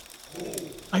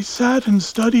 I sat and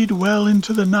studied well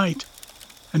into the night,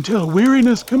 until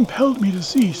weariness compelled me to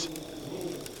cease.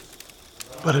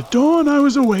 But at dawn I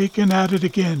was awake and at it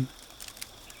again.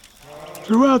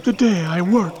 Throughout the day I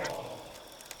worked,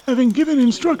 having given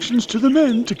instructions to the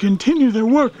men to continue their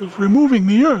work of removing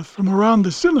the earth from around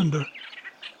the cylinder.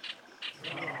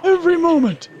 Every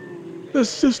moment, the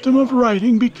system of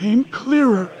writing became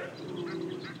clearer,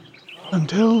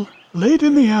 until late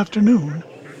in the afternoon,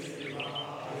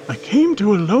 I came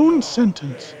to a lone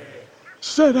sentence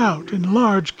set out in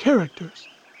large characters.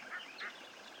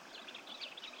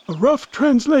 A rough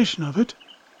translation of it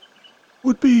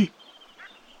would be,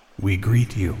 "We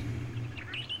greet you.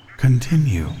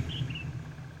 Continue.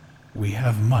 We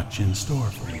have much in store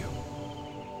for you."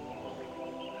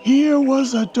 Here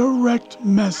was a direct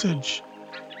message,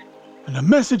 and a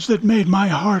message that made my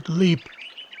heart leap.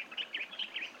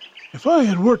 If I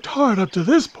had worked hard up to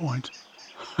this point,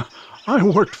 I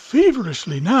worked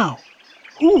feverishly now.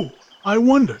 Who, I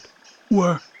wondered,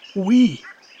 were we?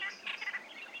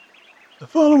 The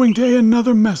following day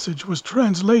another message was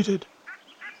translated.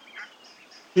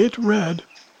 It read,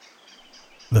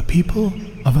 "The people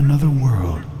of another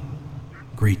world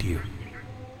greet you."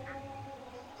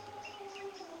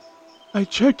 I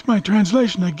checked my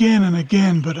translation again and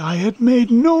again, but I had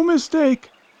made no mistake.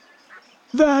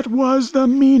 That was the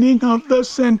meaning of the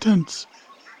sentence.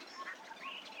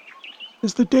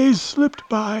 As the days slipped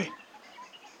by,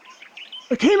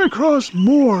 I came across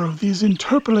more of these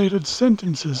interpolated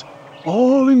sentences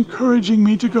all encouraging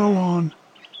me to go on.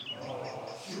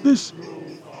 This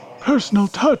personal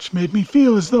touch made me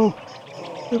feel as though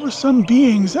there were some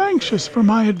beings anxious for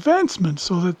my advancement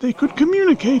so that they could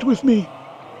communicate with me.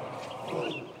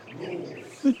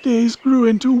 The days grew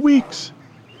into weeks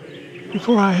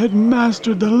before I had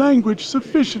mastered the language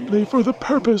sufficiently for the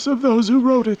purpose of those who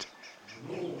wrote it.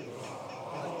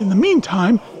 In the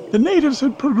meantime, the natives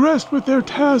had progressed with their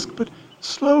task, but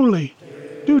slowly,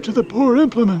 due to the poor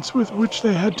implements with which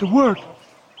they had to work.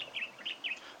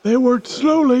 They worked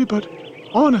slowly but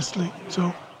honestly,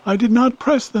 so I did not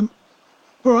press them,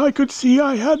 for I could see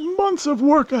I had months of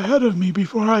work ahead of me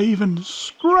before I even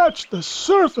scratched the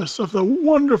surface of the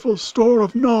wonderful store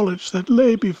of knowledge that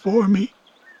lay before me.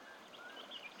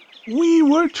 We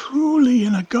were truly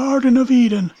in a Garden of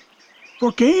Eden,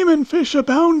 for game and fish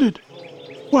abounded,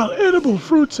 while edible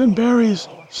fruits and berries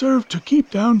served to keep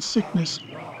down sickness,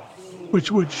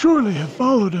 which would surely have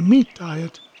followed a meat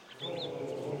diet.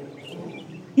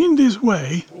 In this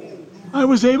way, I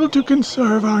was able to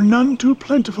conserve our none too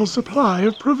plentiful supply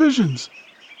of provisions.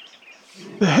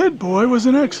 The head boy was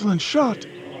an excellent shot,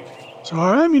 so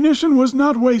our ammunition was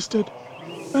not wasted,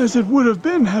 as it would have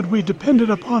been had we depended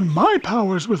upon my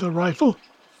powers with a rifle.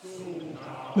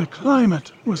 The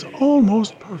climate was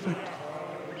almost perfect.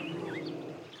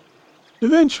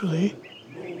 Eventually,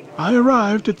 I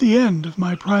arrived at the end of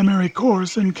my primary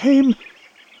course and came,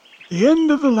 the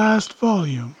end of the last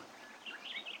volume,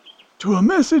 to a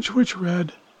message which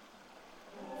read,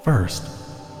 First,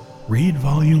 read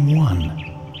Volume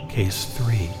 1, Case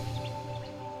 3.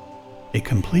 A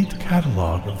complete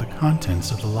catalog of the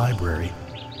contents of the library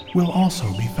will also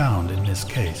be found in this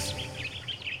case.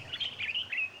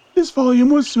 This volume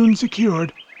was soon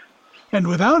secured, and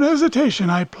without hesitation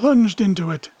I plunged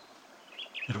into it.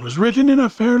 It was written in a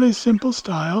fairly simple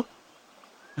style,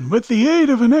 and with the aid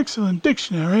of an excellent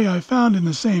dictionary I found in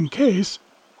the same case,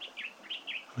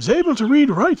 I was able to read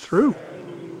right through.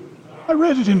 I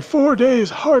read it in 4 days,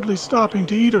 hardly stopping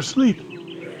to eat or sleep,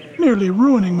 nearly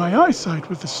ruining my eyesight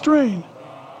with the strain.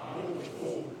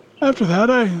 After that,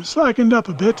 I slackened up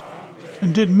a bit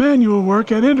and did manual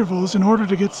work at intervals in order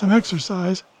to get some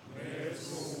exercise.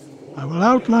 I will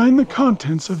outline the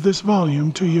contents of this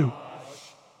volume to you.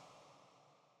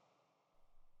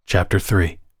 Chapter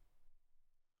 3.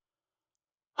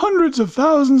 Hundreds of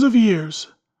thousands of years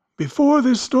before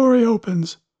this story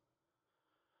opens,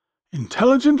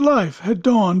 intelligent life had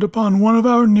dawned upon one of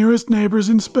our nearest neighbors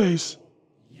in space,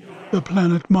 the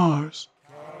planet Mars.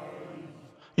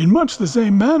 In much the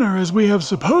same manner as we have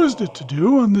supposed it to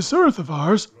do on this Earth of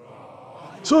ours,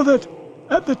 so that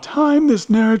at the time this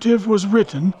narrative was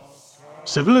written,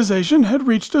 civilization had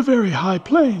reached a very high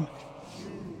plane.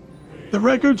 The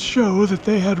records show that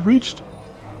they had reached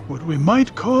what we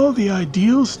might call the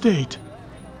ideal state.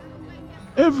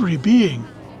 Every being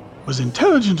was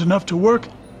intelligent enough to work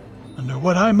under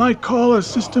what I might call a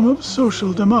system of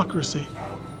social democracy.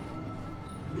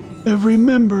 Every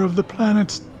member of the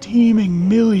planet's teeming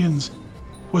millions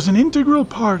was an integral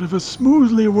part of a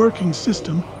smoothly working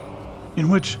system in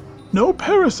which no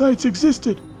parasites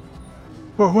existed,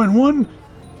 for when one,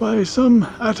 by some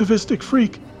atavistic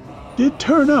freak, did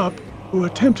turn up who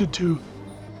attempted to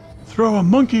throw a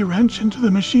monkey wrench into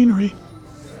the machinery,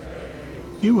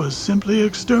 he was simply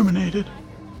exterminated.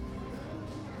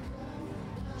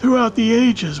 Throughout the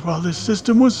ages, while this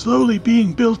system was slowly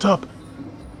being built up,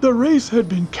 the race had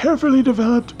been carefully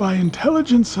developed by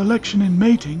intelligent selection and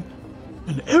mating,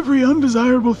 and every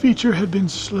undesirable feature had been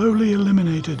slowly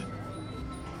eliminated.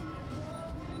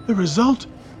 The result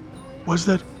was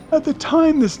that at the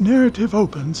time this narrative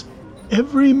opens,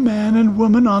 every man and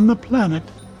woman on the planet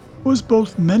was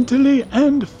both mentally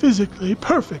and physically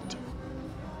perfect.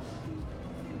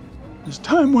 As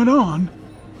time went on,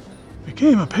 it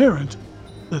became apparent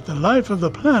that the life of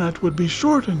the planet would be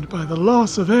shortened by the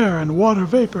loss of air and water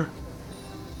vapor.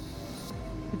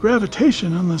 The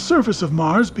gravitation on the surface of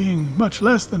Mars being much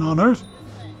less than on Earth,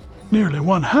 nearly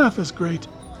 1/2 as great,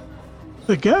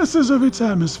 the gases of its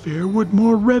atmosphere would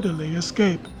more readily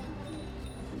escape.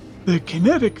 The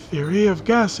kinetic theory of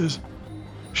gases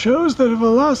shows that a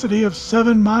velocity of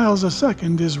 7 miles a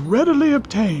second is readily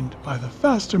obtained by the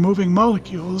faster-moving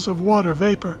molecules of water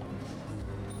vapor.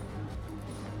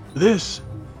 This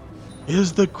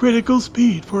is the critical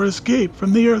speed for escape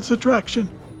from the Earth's attraction.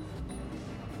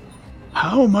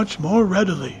 How much more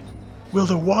readily will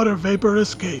the water vapor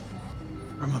escape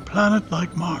from a planet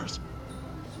like Mars?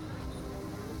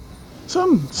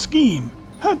 Some scheme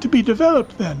had to be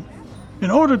developed then,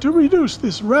 in order to reduce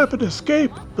this rapid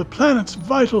escape of the planet's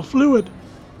vital fluid,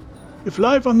 if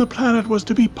life on the planet was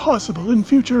to be possible in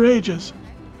future ages.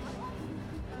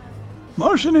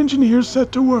 Martian engineers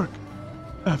set to work,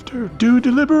 after due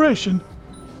deliberation,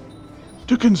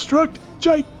 to construct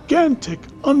gigantic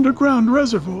underground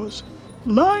reservoirs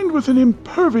lined with an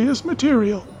impervious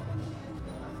material.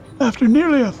 After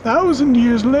nearly 1,000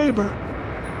 years' labor,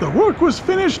 the work was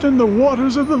finished and the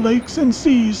waters of the lakes and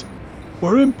seas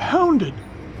were impounded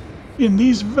in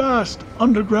these vast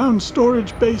underground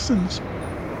storage basins.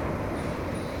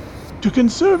 To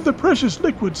conserve the precious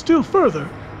liquid still further,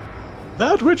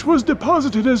 that which was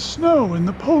deposited as snow in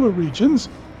the polar regions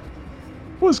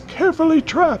was carefully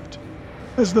trapped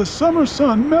as the summer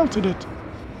sun melted it.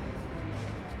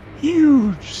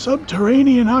 Huge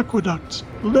subterranean aqueducts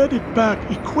led it back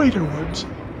equatorwards,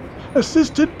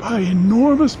 assisted by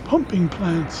enormous pumping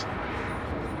plants.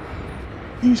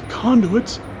 These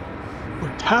conduits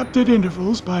were tapped at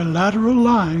intervals by lateral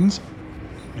lines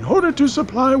in order to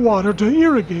supply water to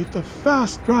irrigate the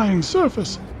fast-drying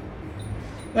surface.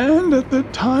 And at the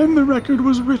time the record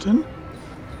was written,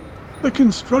 the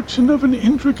construction of an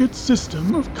intricate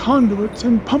system of conduits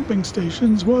and pumping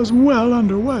stations was well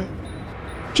underway.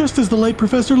 Just as the late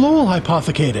Professor Lowell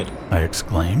hypothecated, I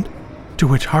exclaimed, to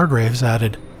which Hargraves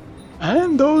added,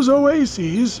 And those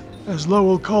oases, as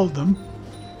Lowell called them,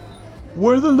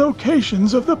 were the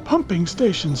locations of the pumping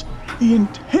stations, the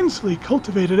intensely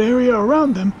cultivated area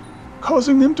around them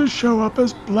causing them to show up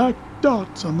as black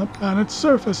dots on the planet's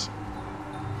surface,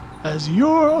 as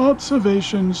your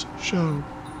observations show.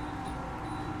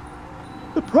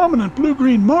 The prominent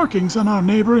blue-green markings on our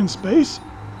neighbor in space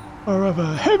are of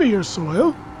a heavier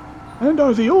soil and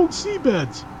are the old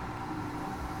seabeds.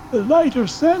 The lighter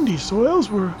sandy soils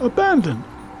were abandoned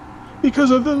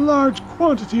because of the large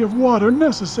quantity of water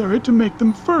necessary to make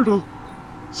them fertile,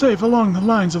 save along the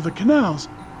lines of the canals.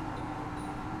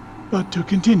 But to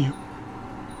continue.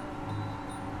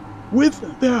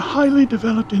 With their highly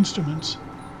developed instruments,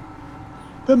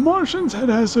 the Martians had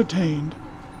ascertained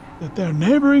that their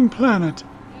neighboring planet,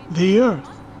 the Earth,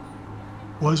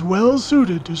 was well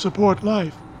suited to support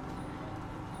life.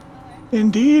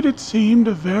 Indeed, it seemed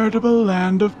a veritable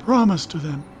land of promise to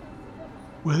them,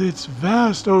 with its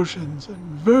vast oceans and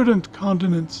verdant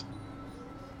continents.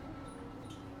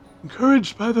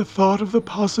 Encouraged by the thought of the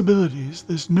possibilities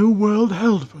this new world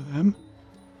held for them,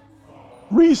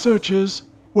 researches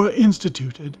were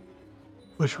instituted,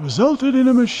 which resulted in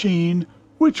a machine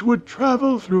which would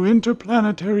travel through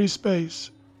interplanetary space.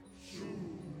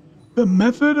 The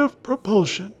method of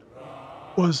propulsion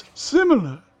was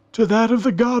similar to that of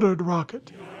the Goddard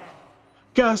rocket.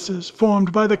 Gases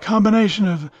formed by the combination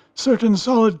of certain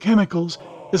solid chemicals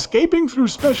escaping through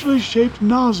specially shaped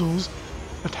nozzles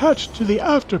attached to the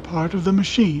after part of the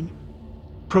machine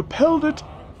propelled it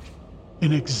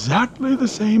in exactly the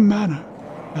same manner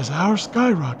as our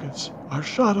skyrockets are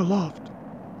shot aloft.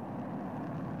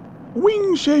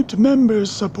 Wing-shaped members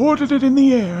supported it in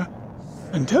the air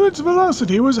until its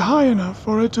velocity was high enough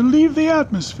for it to leave the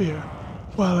atmosphere,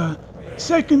 while a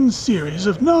second series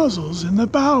of nozzles in the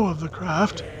bow of the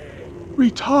craft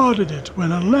retarded it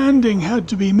when a landing had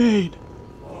to be made.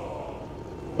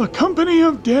 A company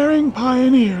of daring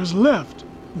pioneers left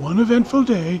one eventful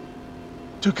day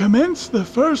to commence the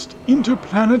first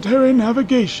interplanetary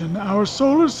navigation our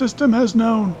solar system has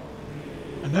known,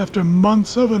 and after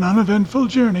months of an uneventful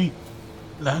journey,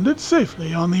 landed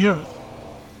safely on the Earth.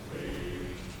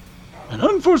 An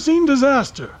unforeseen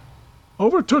disaster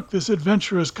overtook this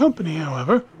adventurous company,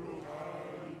 however.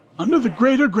 Under the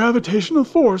greater gravitational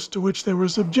force to which they were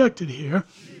subjected here,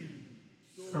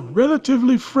 their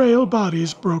relatively frail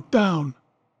bodies broke down.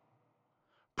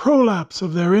 Prolapse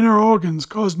of their inner organs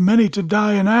caused many to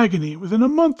die in agony within a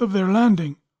month of their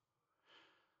landing.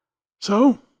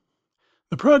 So,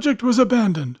 the project was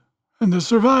abandoned, and the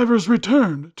survivors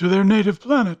returned to their native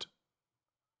planet.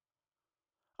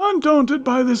 Undaunted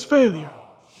by this failure,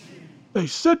 they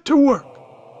set to work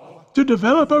to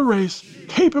develop a race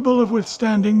capable of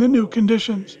withstanding the new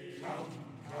conditions.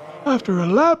 After a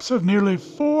lapse of nearly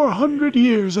 400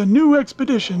 years, a new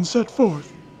expedition set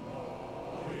forth.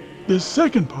 This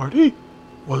second party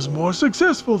was more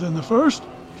successful than the first,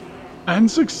 and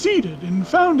succeeded in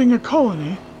founding a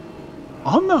colony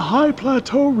on the high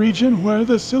plateau region where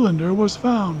the cylinder was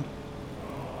found.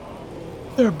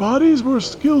 Their bodies were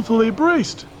skillfully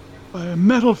braced by a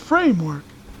metal framework,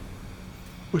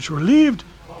 which relieved,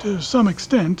 to some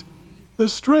extent, the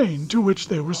strain to which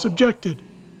they were subjected.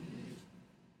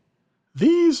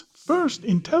 These first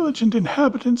intelligent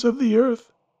inhabitants of the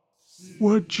Earth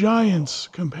were giants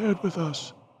compared with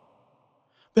us.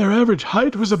 Their average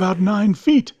height was about 9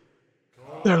 feet.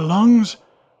 Their lungs,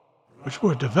 which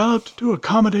were developed to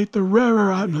accommodate the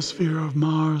rarer atmosphere of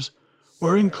Mars,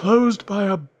 were enclosed by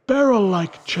a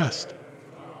barrel-like chest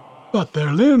but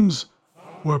their limbs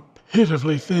were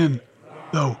pitifully thin,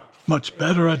 though much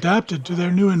better adapted to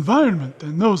their new environment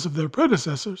than those of their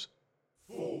predecessors.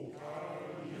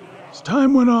 As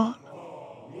time went on,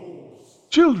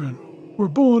 children were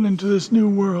born into this new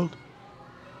world,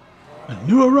 and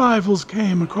new arrivals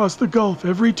came across the Gulf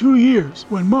every 2 years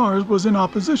when Mars was in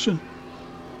opposition.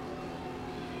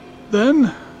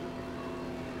 Then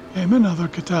came another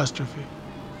catastrophe.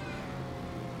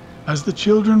 As the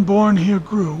children born here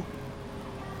grew,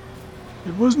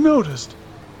 it was noticed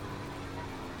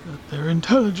that their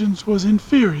intelligence was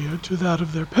inferior to that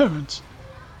of their parents.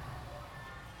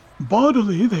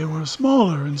 Bodily, they were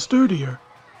smaller and sturdier,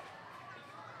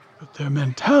 but their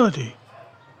mentality,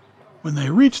 when they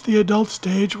reached the adult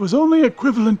stage, was only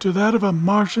equivalent to that of a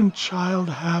Martian child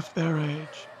half their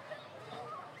age.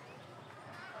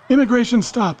 Immigration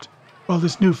stopped while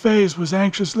this new phase was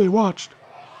anxiously watched.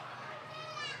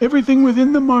 Everything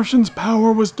within the Martians'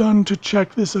 power was done to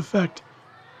check this effect,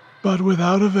 but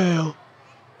without avail.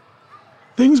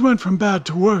 Things went from bad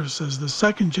to worse as the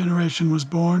second generation was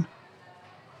born,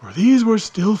 for these were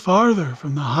still farther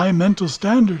from the high mental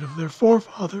standard of their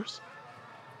forefathers.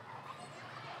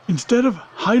 Instead of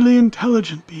highly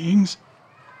intelligent beings,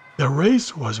 the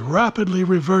race was rapidly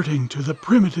reverting to the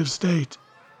primitive state.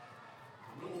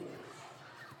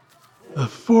 The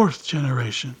fourth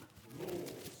generation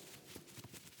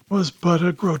was but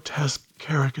a grotesque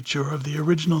caricature of the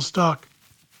original stock,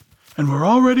 and were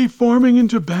already forming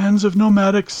into bands of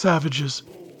nomadic savages,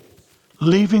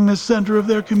 leaving the center of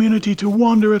their community to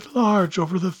wander at large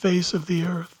over the face of the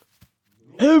earth.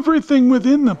 Everything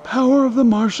within the power of the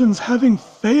Martians having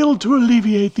failed to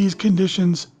alleviate these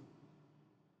conditions,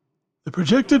 the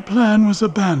projected plan was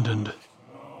abandoned.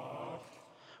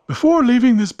 Before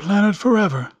leaving this planet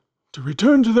forever, to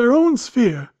return to their own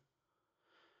sphere,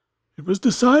 it was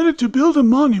decided to build a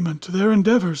monument to their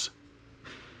endeavors,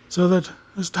 so that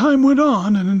as time went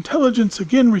on and intelligence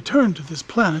again returned to this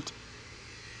planet,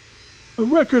 a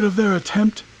record of their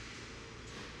attempt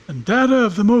and data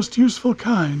of the most useful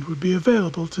kind would be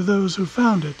available to those who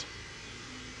found it.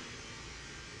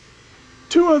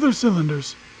 2 other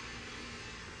cylinders,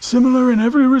 similar in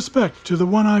every respect to the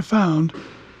one I found,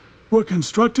 were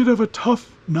constructed of a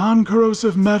tough,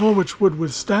 non-corrosive metal which would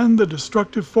withstand the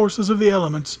destructive forces of the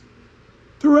elements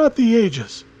throughout the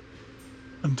ages,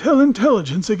 until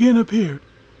intelligence again appeared.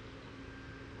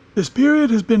 This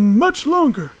period has been much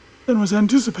longer than was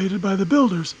anticipated by the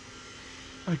builders,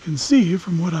 I can see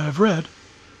from what I have read.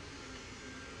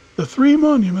 The 3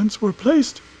 monuments were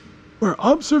placed where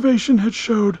observation had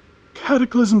showed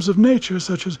cataclysms of nature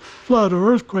such as flood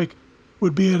or earthquake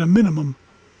would be at a minimum.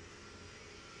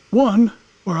 One,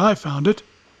 where I found it,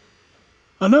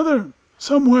 another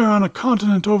somewhere on a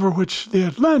continent over which the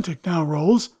Atlantic now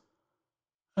rolls,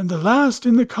 and the last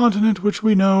in the continent which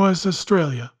we know as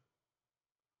Australia.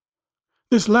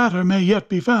 This latter may yet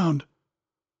be found.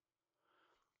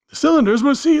 The cylinders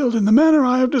were sealed in the manner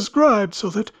I have described so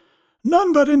that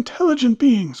none but intelligent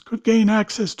beings could gain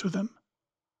access to them.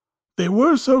 They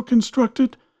were so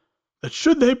constructed that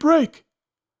should they break,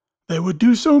 they would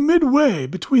do so midway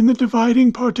between the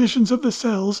dividing partitions of the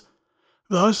cells,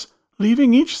 thus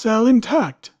leaving each cell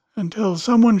intact until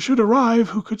someone should arrive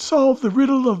who could solve the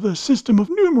riddle of the system of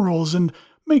numerals and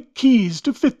make keys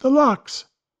to fit the locks.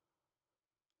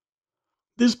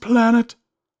 This planet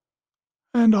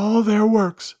and all their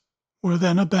works were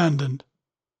then abandoned.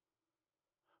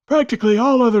 Practically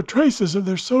all other traces of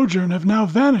their sojourn have now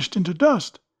vanished into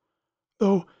dust,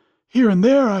 though here and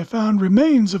there I found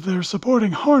remains of their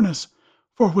supporting harness,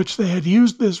 for which they had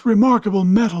used this remarkable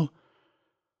metal,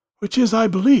 which is, I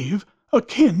believe,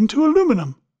 akin to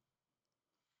aluminum.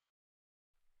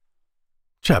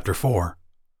 Chapter 4.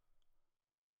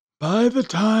 By the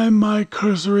time my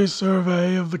cursory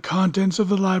survey of the contents of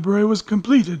the library was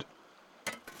completed,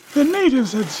 the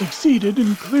natives had succeeded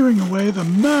in clearing away the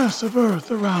mass of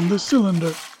earth around the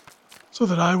cylinder, so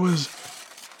that I was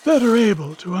better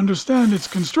able to understand its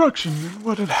construction and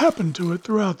what had happened to it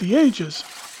throughout the ages.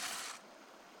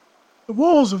 The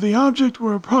walls of the object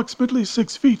were approximately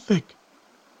 6 feet thick,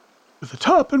 with the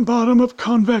top and bottom of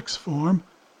convex form,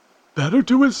 better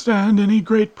to withstand any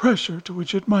great pressure to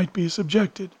which it might be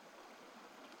subjected.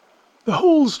 The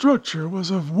whole structure was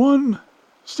of one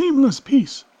seamless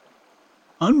piece,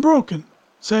 unbroken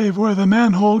save where the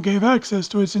manhole gave access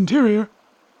to its interior.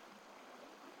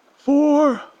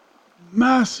 4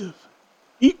 massive,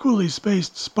 equally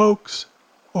spaced spokes,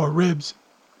 or ribs,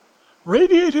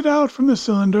 radiated out from the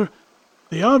cylinder,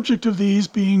 the object of these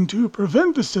being to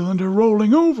prevent the cylinder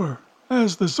rolling over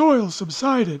as the soil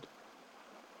subsided.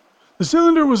 The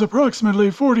cylinder was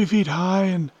approximately 40 feet high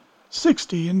and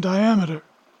 60 in diameter.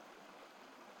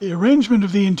 The arrangement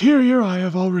of the interior I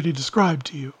have already described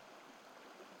to you.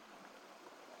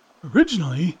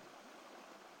 Originally,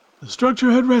 the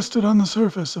structure had rested on the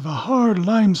surface of a hard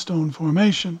limestone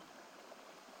formation,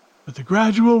 but the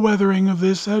gradual weathering of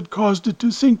this had caused it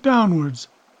to sink downwards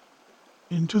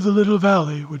into the little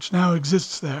valley which now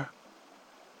exists there.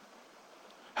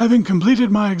 Having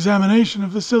completed my examination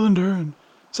of the cylinder and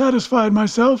satisfied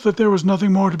myself that there was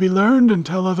nothing more to be learned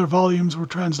until other volumes were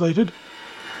translated,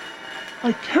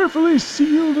 I carefully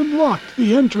sealed and locked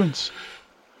the entrance,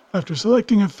 after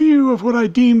selecting a few of what I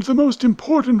deemed the most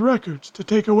important records to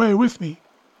take away with me.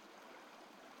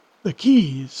 The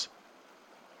keys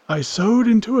I sewed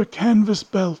into a canvas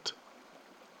belt,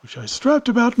 which I strapped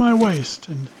about my waist,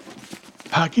 and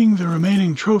packing the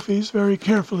remaining trophies very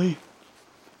carefully,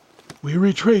 we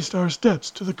retraced our steps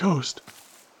to the coast.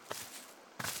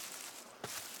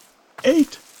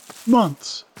 8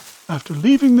 months after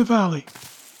leaving the valley,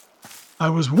 I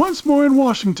was once more in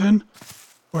Washington,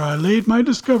 where I laid my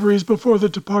discoveries before the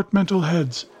departmental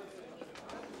heads.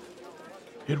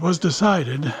 It was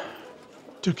decided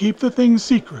to keep the thing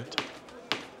secret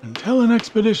until an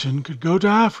expedition could go to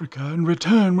Africa and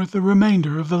return with the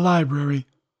remainder of the library.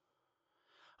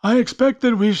 I expect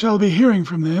that we shall be hearing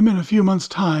from them in a few months'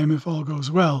 time if all goes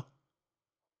well.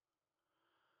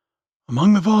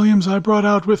 Among the volumes I brought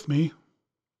out with me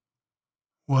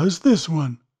was this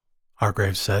one,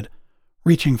 Hargraves said,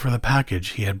 reaching for the package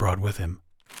he had brought with him.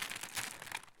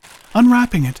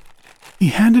 Unwrapping it, he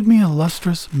handed me a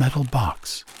lustrous metal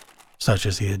box, such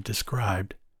as he had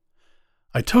described.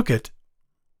 I took it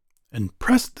and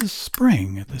pressed the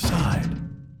spring at the side.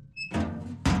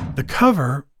 The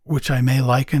cover, which I may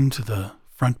liken to the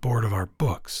front board of our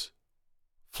books,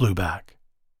 flew back.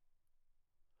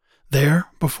 There,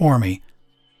 before me,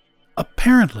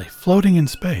 apparently floating in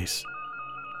space,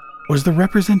 was the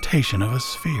representation of a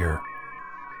sphere.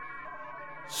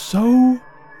 So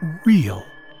real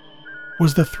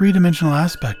was the three-dimensional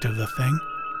aspect of the thing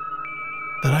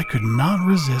that I could not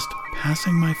resist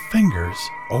passing my fingers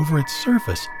over its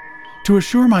surface to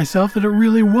assure myself that it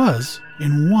really was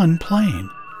in one plane.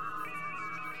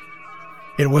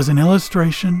 It was an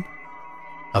illustration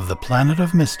of the planet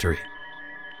of mystery,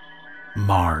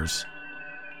 Mars.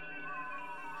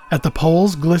 At the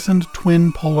poles glistened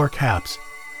twin polar caps,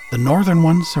 the northern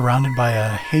one surrounded by a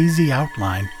hazy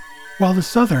outline, while the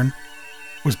southern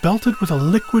was belted with a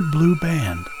liquid blue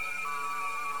band.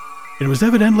 It was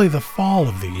evidently the fall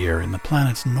of the year in the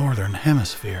planet's northern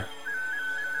hemisphere.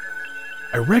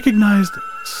 I recognized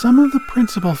some of the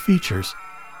principal features: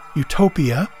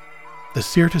 Utopia, the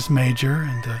Syrtis Major,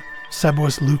 and the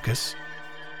Sebuus Lucas,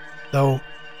 though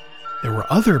there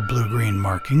were other blue-green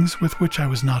markings with which I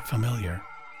was not familiar.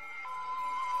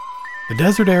 The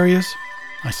desert areas,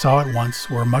 I saw at once,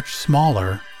 were much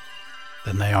smaller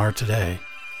than they are today,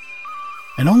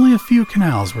 and only a few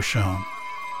canals were shown.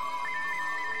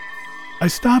 I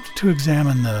stopped to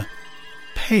examine the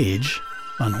page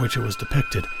on which it was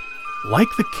depicted. Like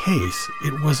the case,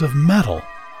 it was of metal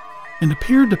and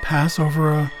appeared to pass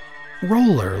over a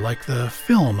roller like the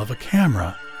film of a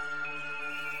camera.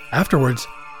 Afterwards,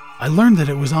 I learned that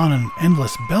it was on an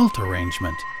endless belt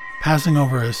arrangement, passing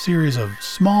over a series of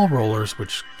small rollers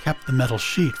which kept the metal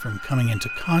sheet from coming into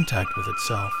contact with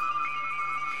itself.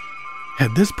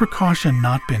 Had this precaution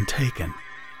not been taken,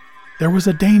 there was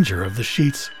a danger of the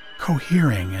sheets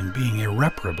cohering and being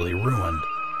irreparably ruined.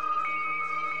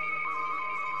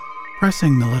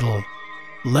 Pressing the little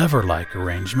lever-like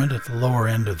arrangement at the lower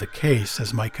end of the case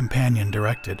as my companion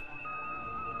directed,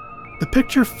 the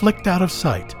picture flicked out of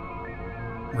sight,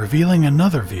 revealing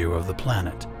another view of the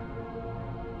planet.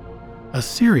 A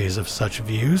series of such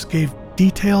views gave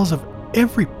details of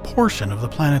every portion of the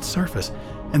planet's surface,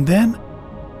 and then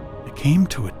it came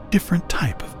to a different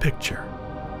type of picture.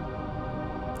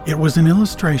 It was an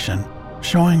illustration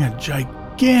showing a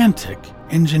gigantic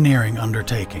engineering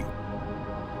undertaking.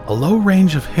 A low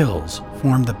range of hills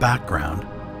formed the background,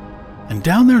 and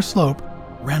down their slope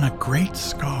ran a great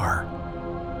scar.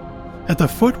 At the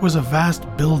foot was a vast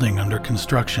building under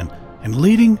construction, and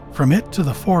leading from it to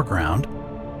the foreground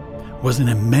was an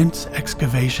immense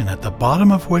excavation, at the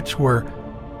bottom of which were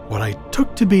what I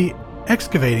took to be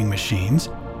excavating machines,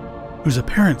 whose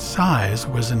apparent size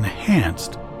was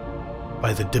enhanced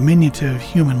by the diminutive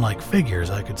human-like figures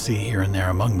I could see here and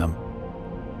there among them.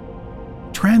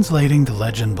 Translating the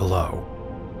legend below,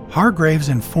 Hargraves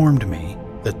informed me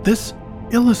that this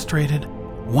illustrated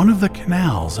one of the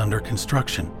canals under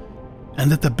construction, and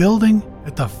that the building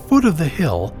at the foot of the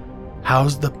hill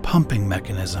housed the pumping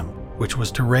mechanism which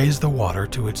was to raise the water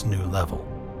to its new level.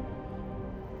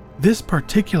 This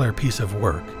particular piece of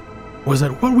work was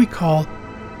at what we call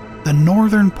the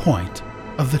northern point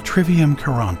of the Trivium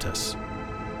Charontis.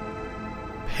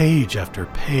 Page after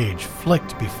page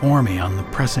flicked before me on the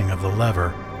pressing of the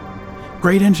lever.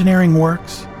 Great engineering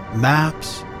works,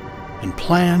 maps, and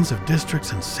plans of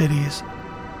districts and cities,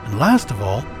 and last of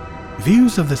all,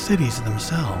 views of the cities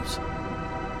themselves.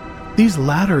 These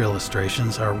latter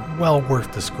illustrations are well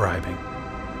worth describing.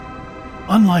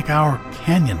 Unlike our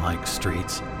canyon-like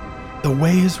streets, the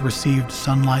ways received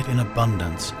sunlight in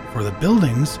abundance, for the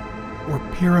buildings were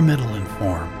pyramidal in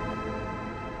form,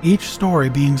 each story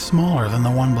being smaller than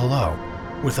the one below,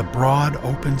 with a broad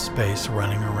open space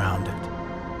running around it.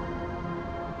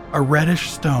 A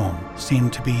reddish stone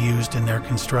seemed to be used in their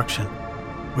construction,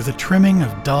 with a trimming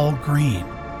of dull green,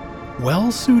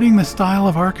 well suiting the style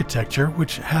of architecture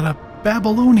which had a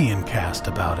Babylonian cast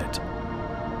about it.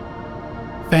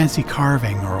 Fancy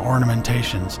carving or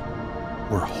ornamentations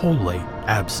were wholly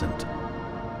absent.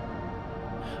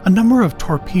 A number of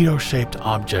torpedo-shaped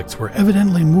objects were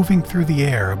evidently moving through the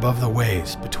air above the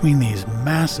waves between these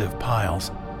massive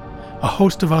piles. A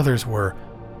host of others were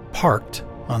parked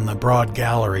on the broad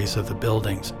galleries of the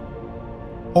buildings,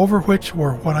 over which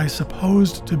were what I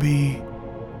supposed to be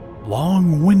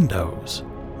long windows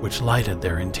which lighted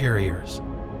their interiors.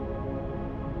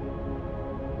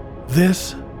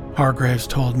 This, Hargraves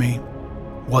told me,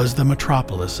 was the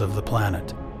metropolis of the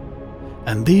planet,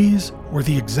 and these were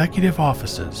the executive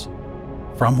offices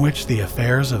from which the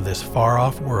affairs of this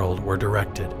far-off world were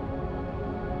directed.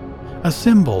 A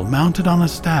symbol mounted on a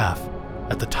staff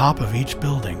at the top of each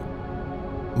building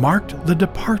marked the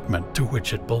department to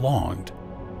which it belonged.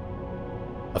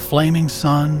 A flaming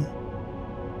sun,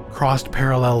 crossed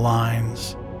parallel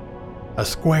lines, a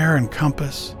square and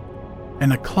compass,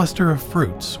 and a cluster of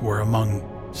fruits were among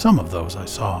some of those I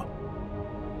saw.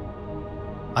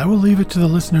 I will leave it to the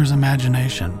listener's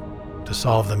imagination to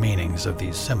solve the meanings of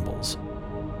these symbols.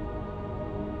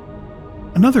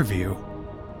 Another view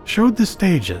showed the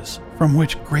stages from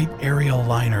which great aerial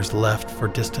liners left for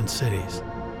distant cities,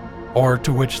 or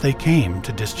to which they came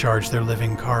to discharge their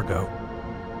living cargo.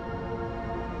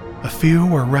 A few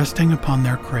were resting upon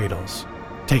their cradles,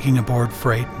 taking aboard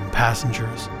freight and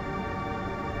passengers,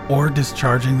 or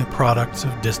discharging the products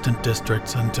of distant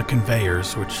districts onto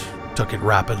conveyors which took it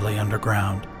rapidly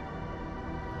underground.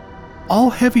 All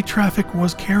heavy traffic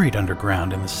was carried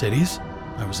underground in the cities,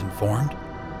 I was informed,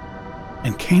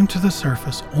 and came to the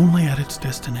surface only at its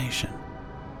destination.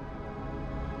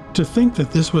 To think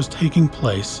that this was taking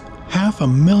place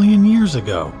 500,000 years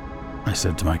ago, I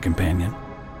said to my companion.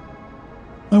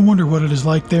 I wonder what it is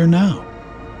like there now.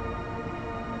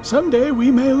 Someday we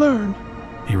may learn,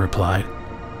 he replied.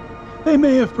 They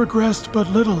may have progressed but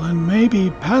little and may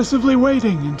be passively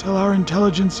waiting until our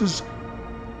intelligence is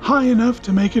high enough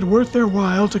to make it worth their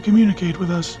while to communicate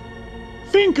with us.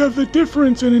 Think of the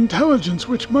difference in intelligence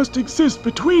which must exist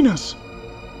between us,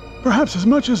 perhaps as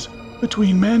much as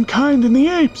between mankind and the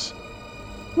apes.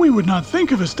 We would not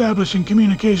think of establishing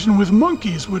communication with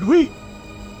monkeys, would we?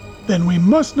 Then we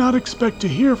must not expect to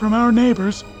hear from our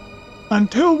neighbors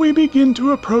until we begin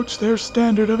to approach their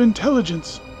standard of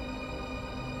intelligence.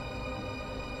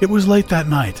 It was late that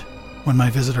night when my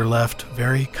visitor left,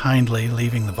 very kindly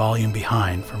leaving the volume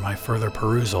behind for my further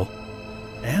perusal,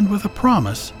 and with a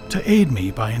promise to aid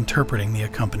me by interpreting the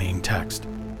accompanying text.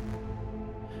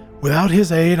 Without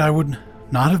his aid, I would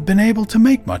not have been able to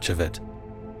make much of it,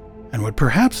 and would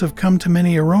perhaps have come to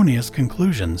many erroneous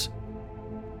conclusions.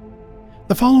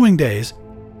 The following days,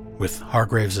 with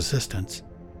Hargraves' assistance,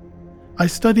 I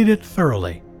studied it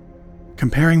thoroughly,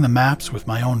 comparing the maps with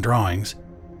my own drawings,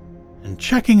 and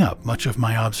checking up much of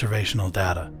my observational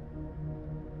data.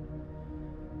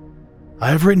 I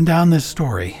have written down this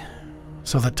story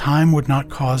so that time would not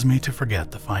cause me to forget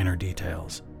the finer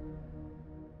details.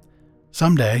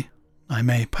 Someday I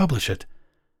may publish it,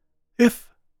 if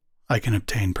I can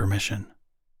obtain permission.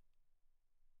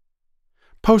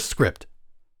 Postscript.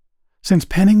 Since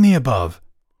penning the above,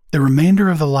 the remainder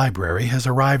of the library has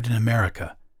arrived in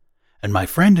America, and my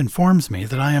friend informs me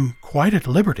that I am quite at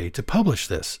liberty to publish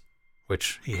this,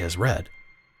 which he has read.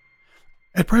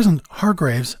 At present,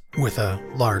 Hargraves, with a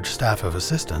large staff of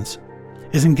assistants,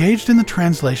 is engaged in the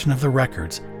translation of the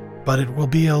records, but it will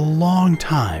be a long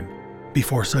time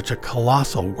before such a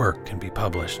colossal work can be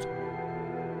published.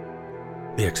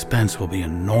 The expense will be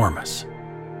enormous.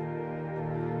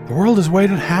 The world has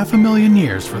waited 500,000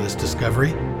 years for this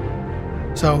discovery,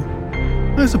 so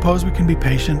I suppose we can be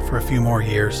patient for a few more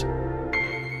years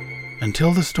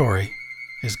until the story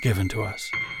is given to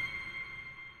us.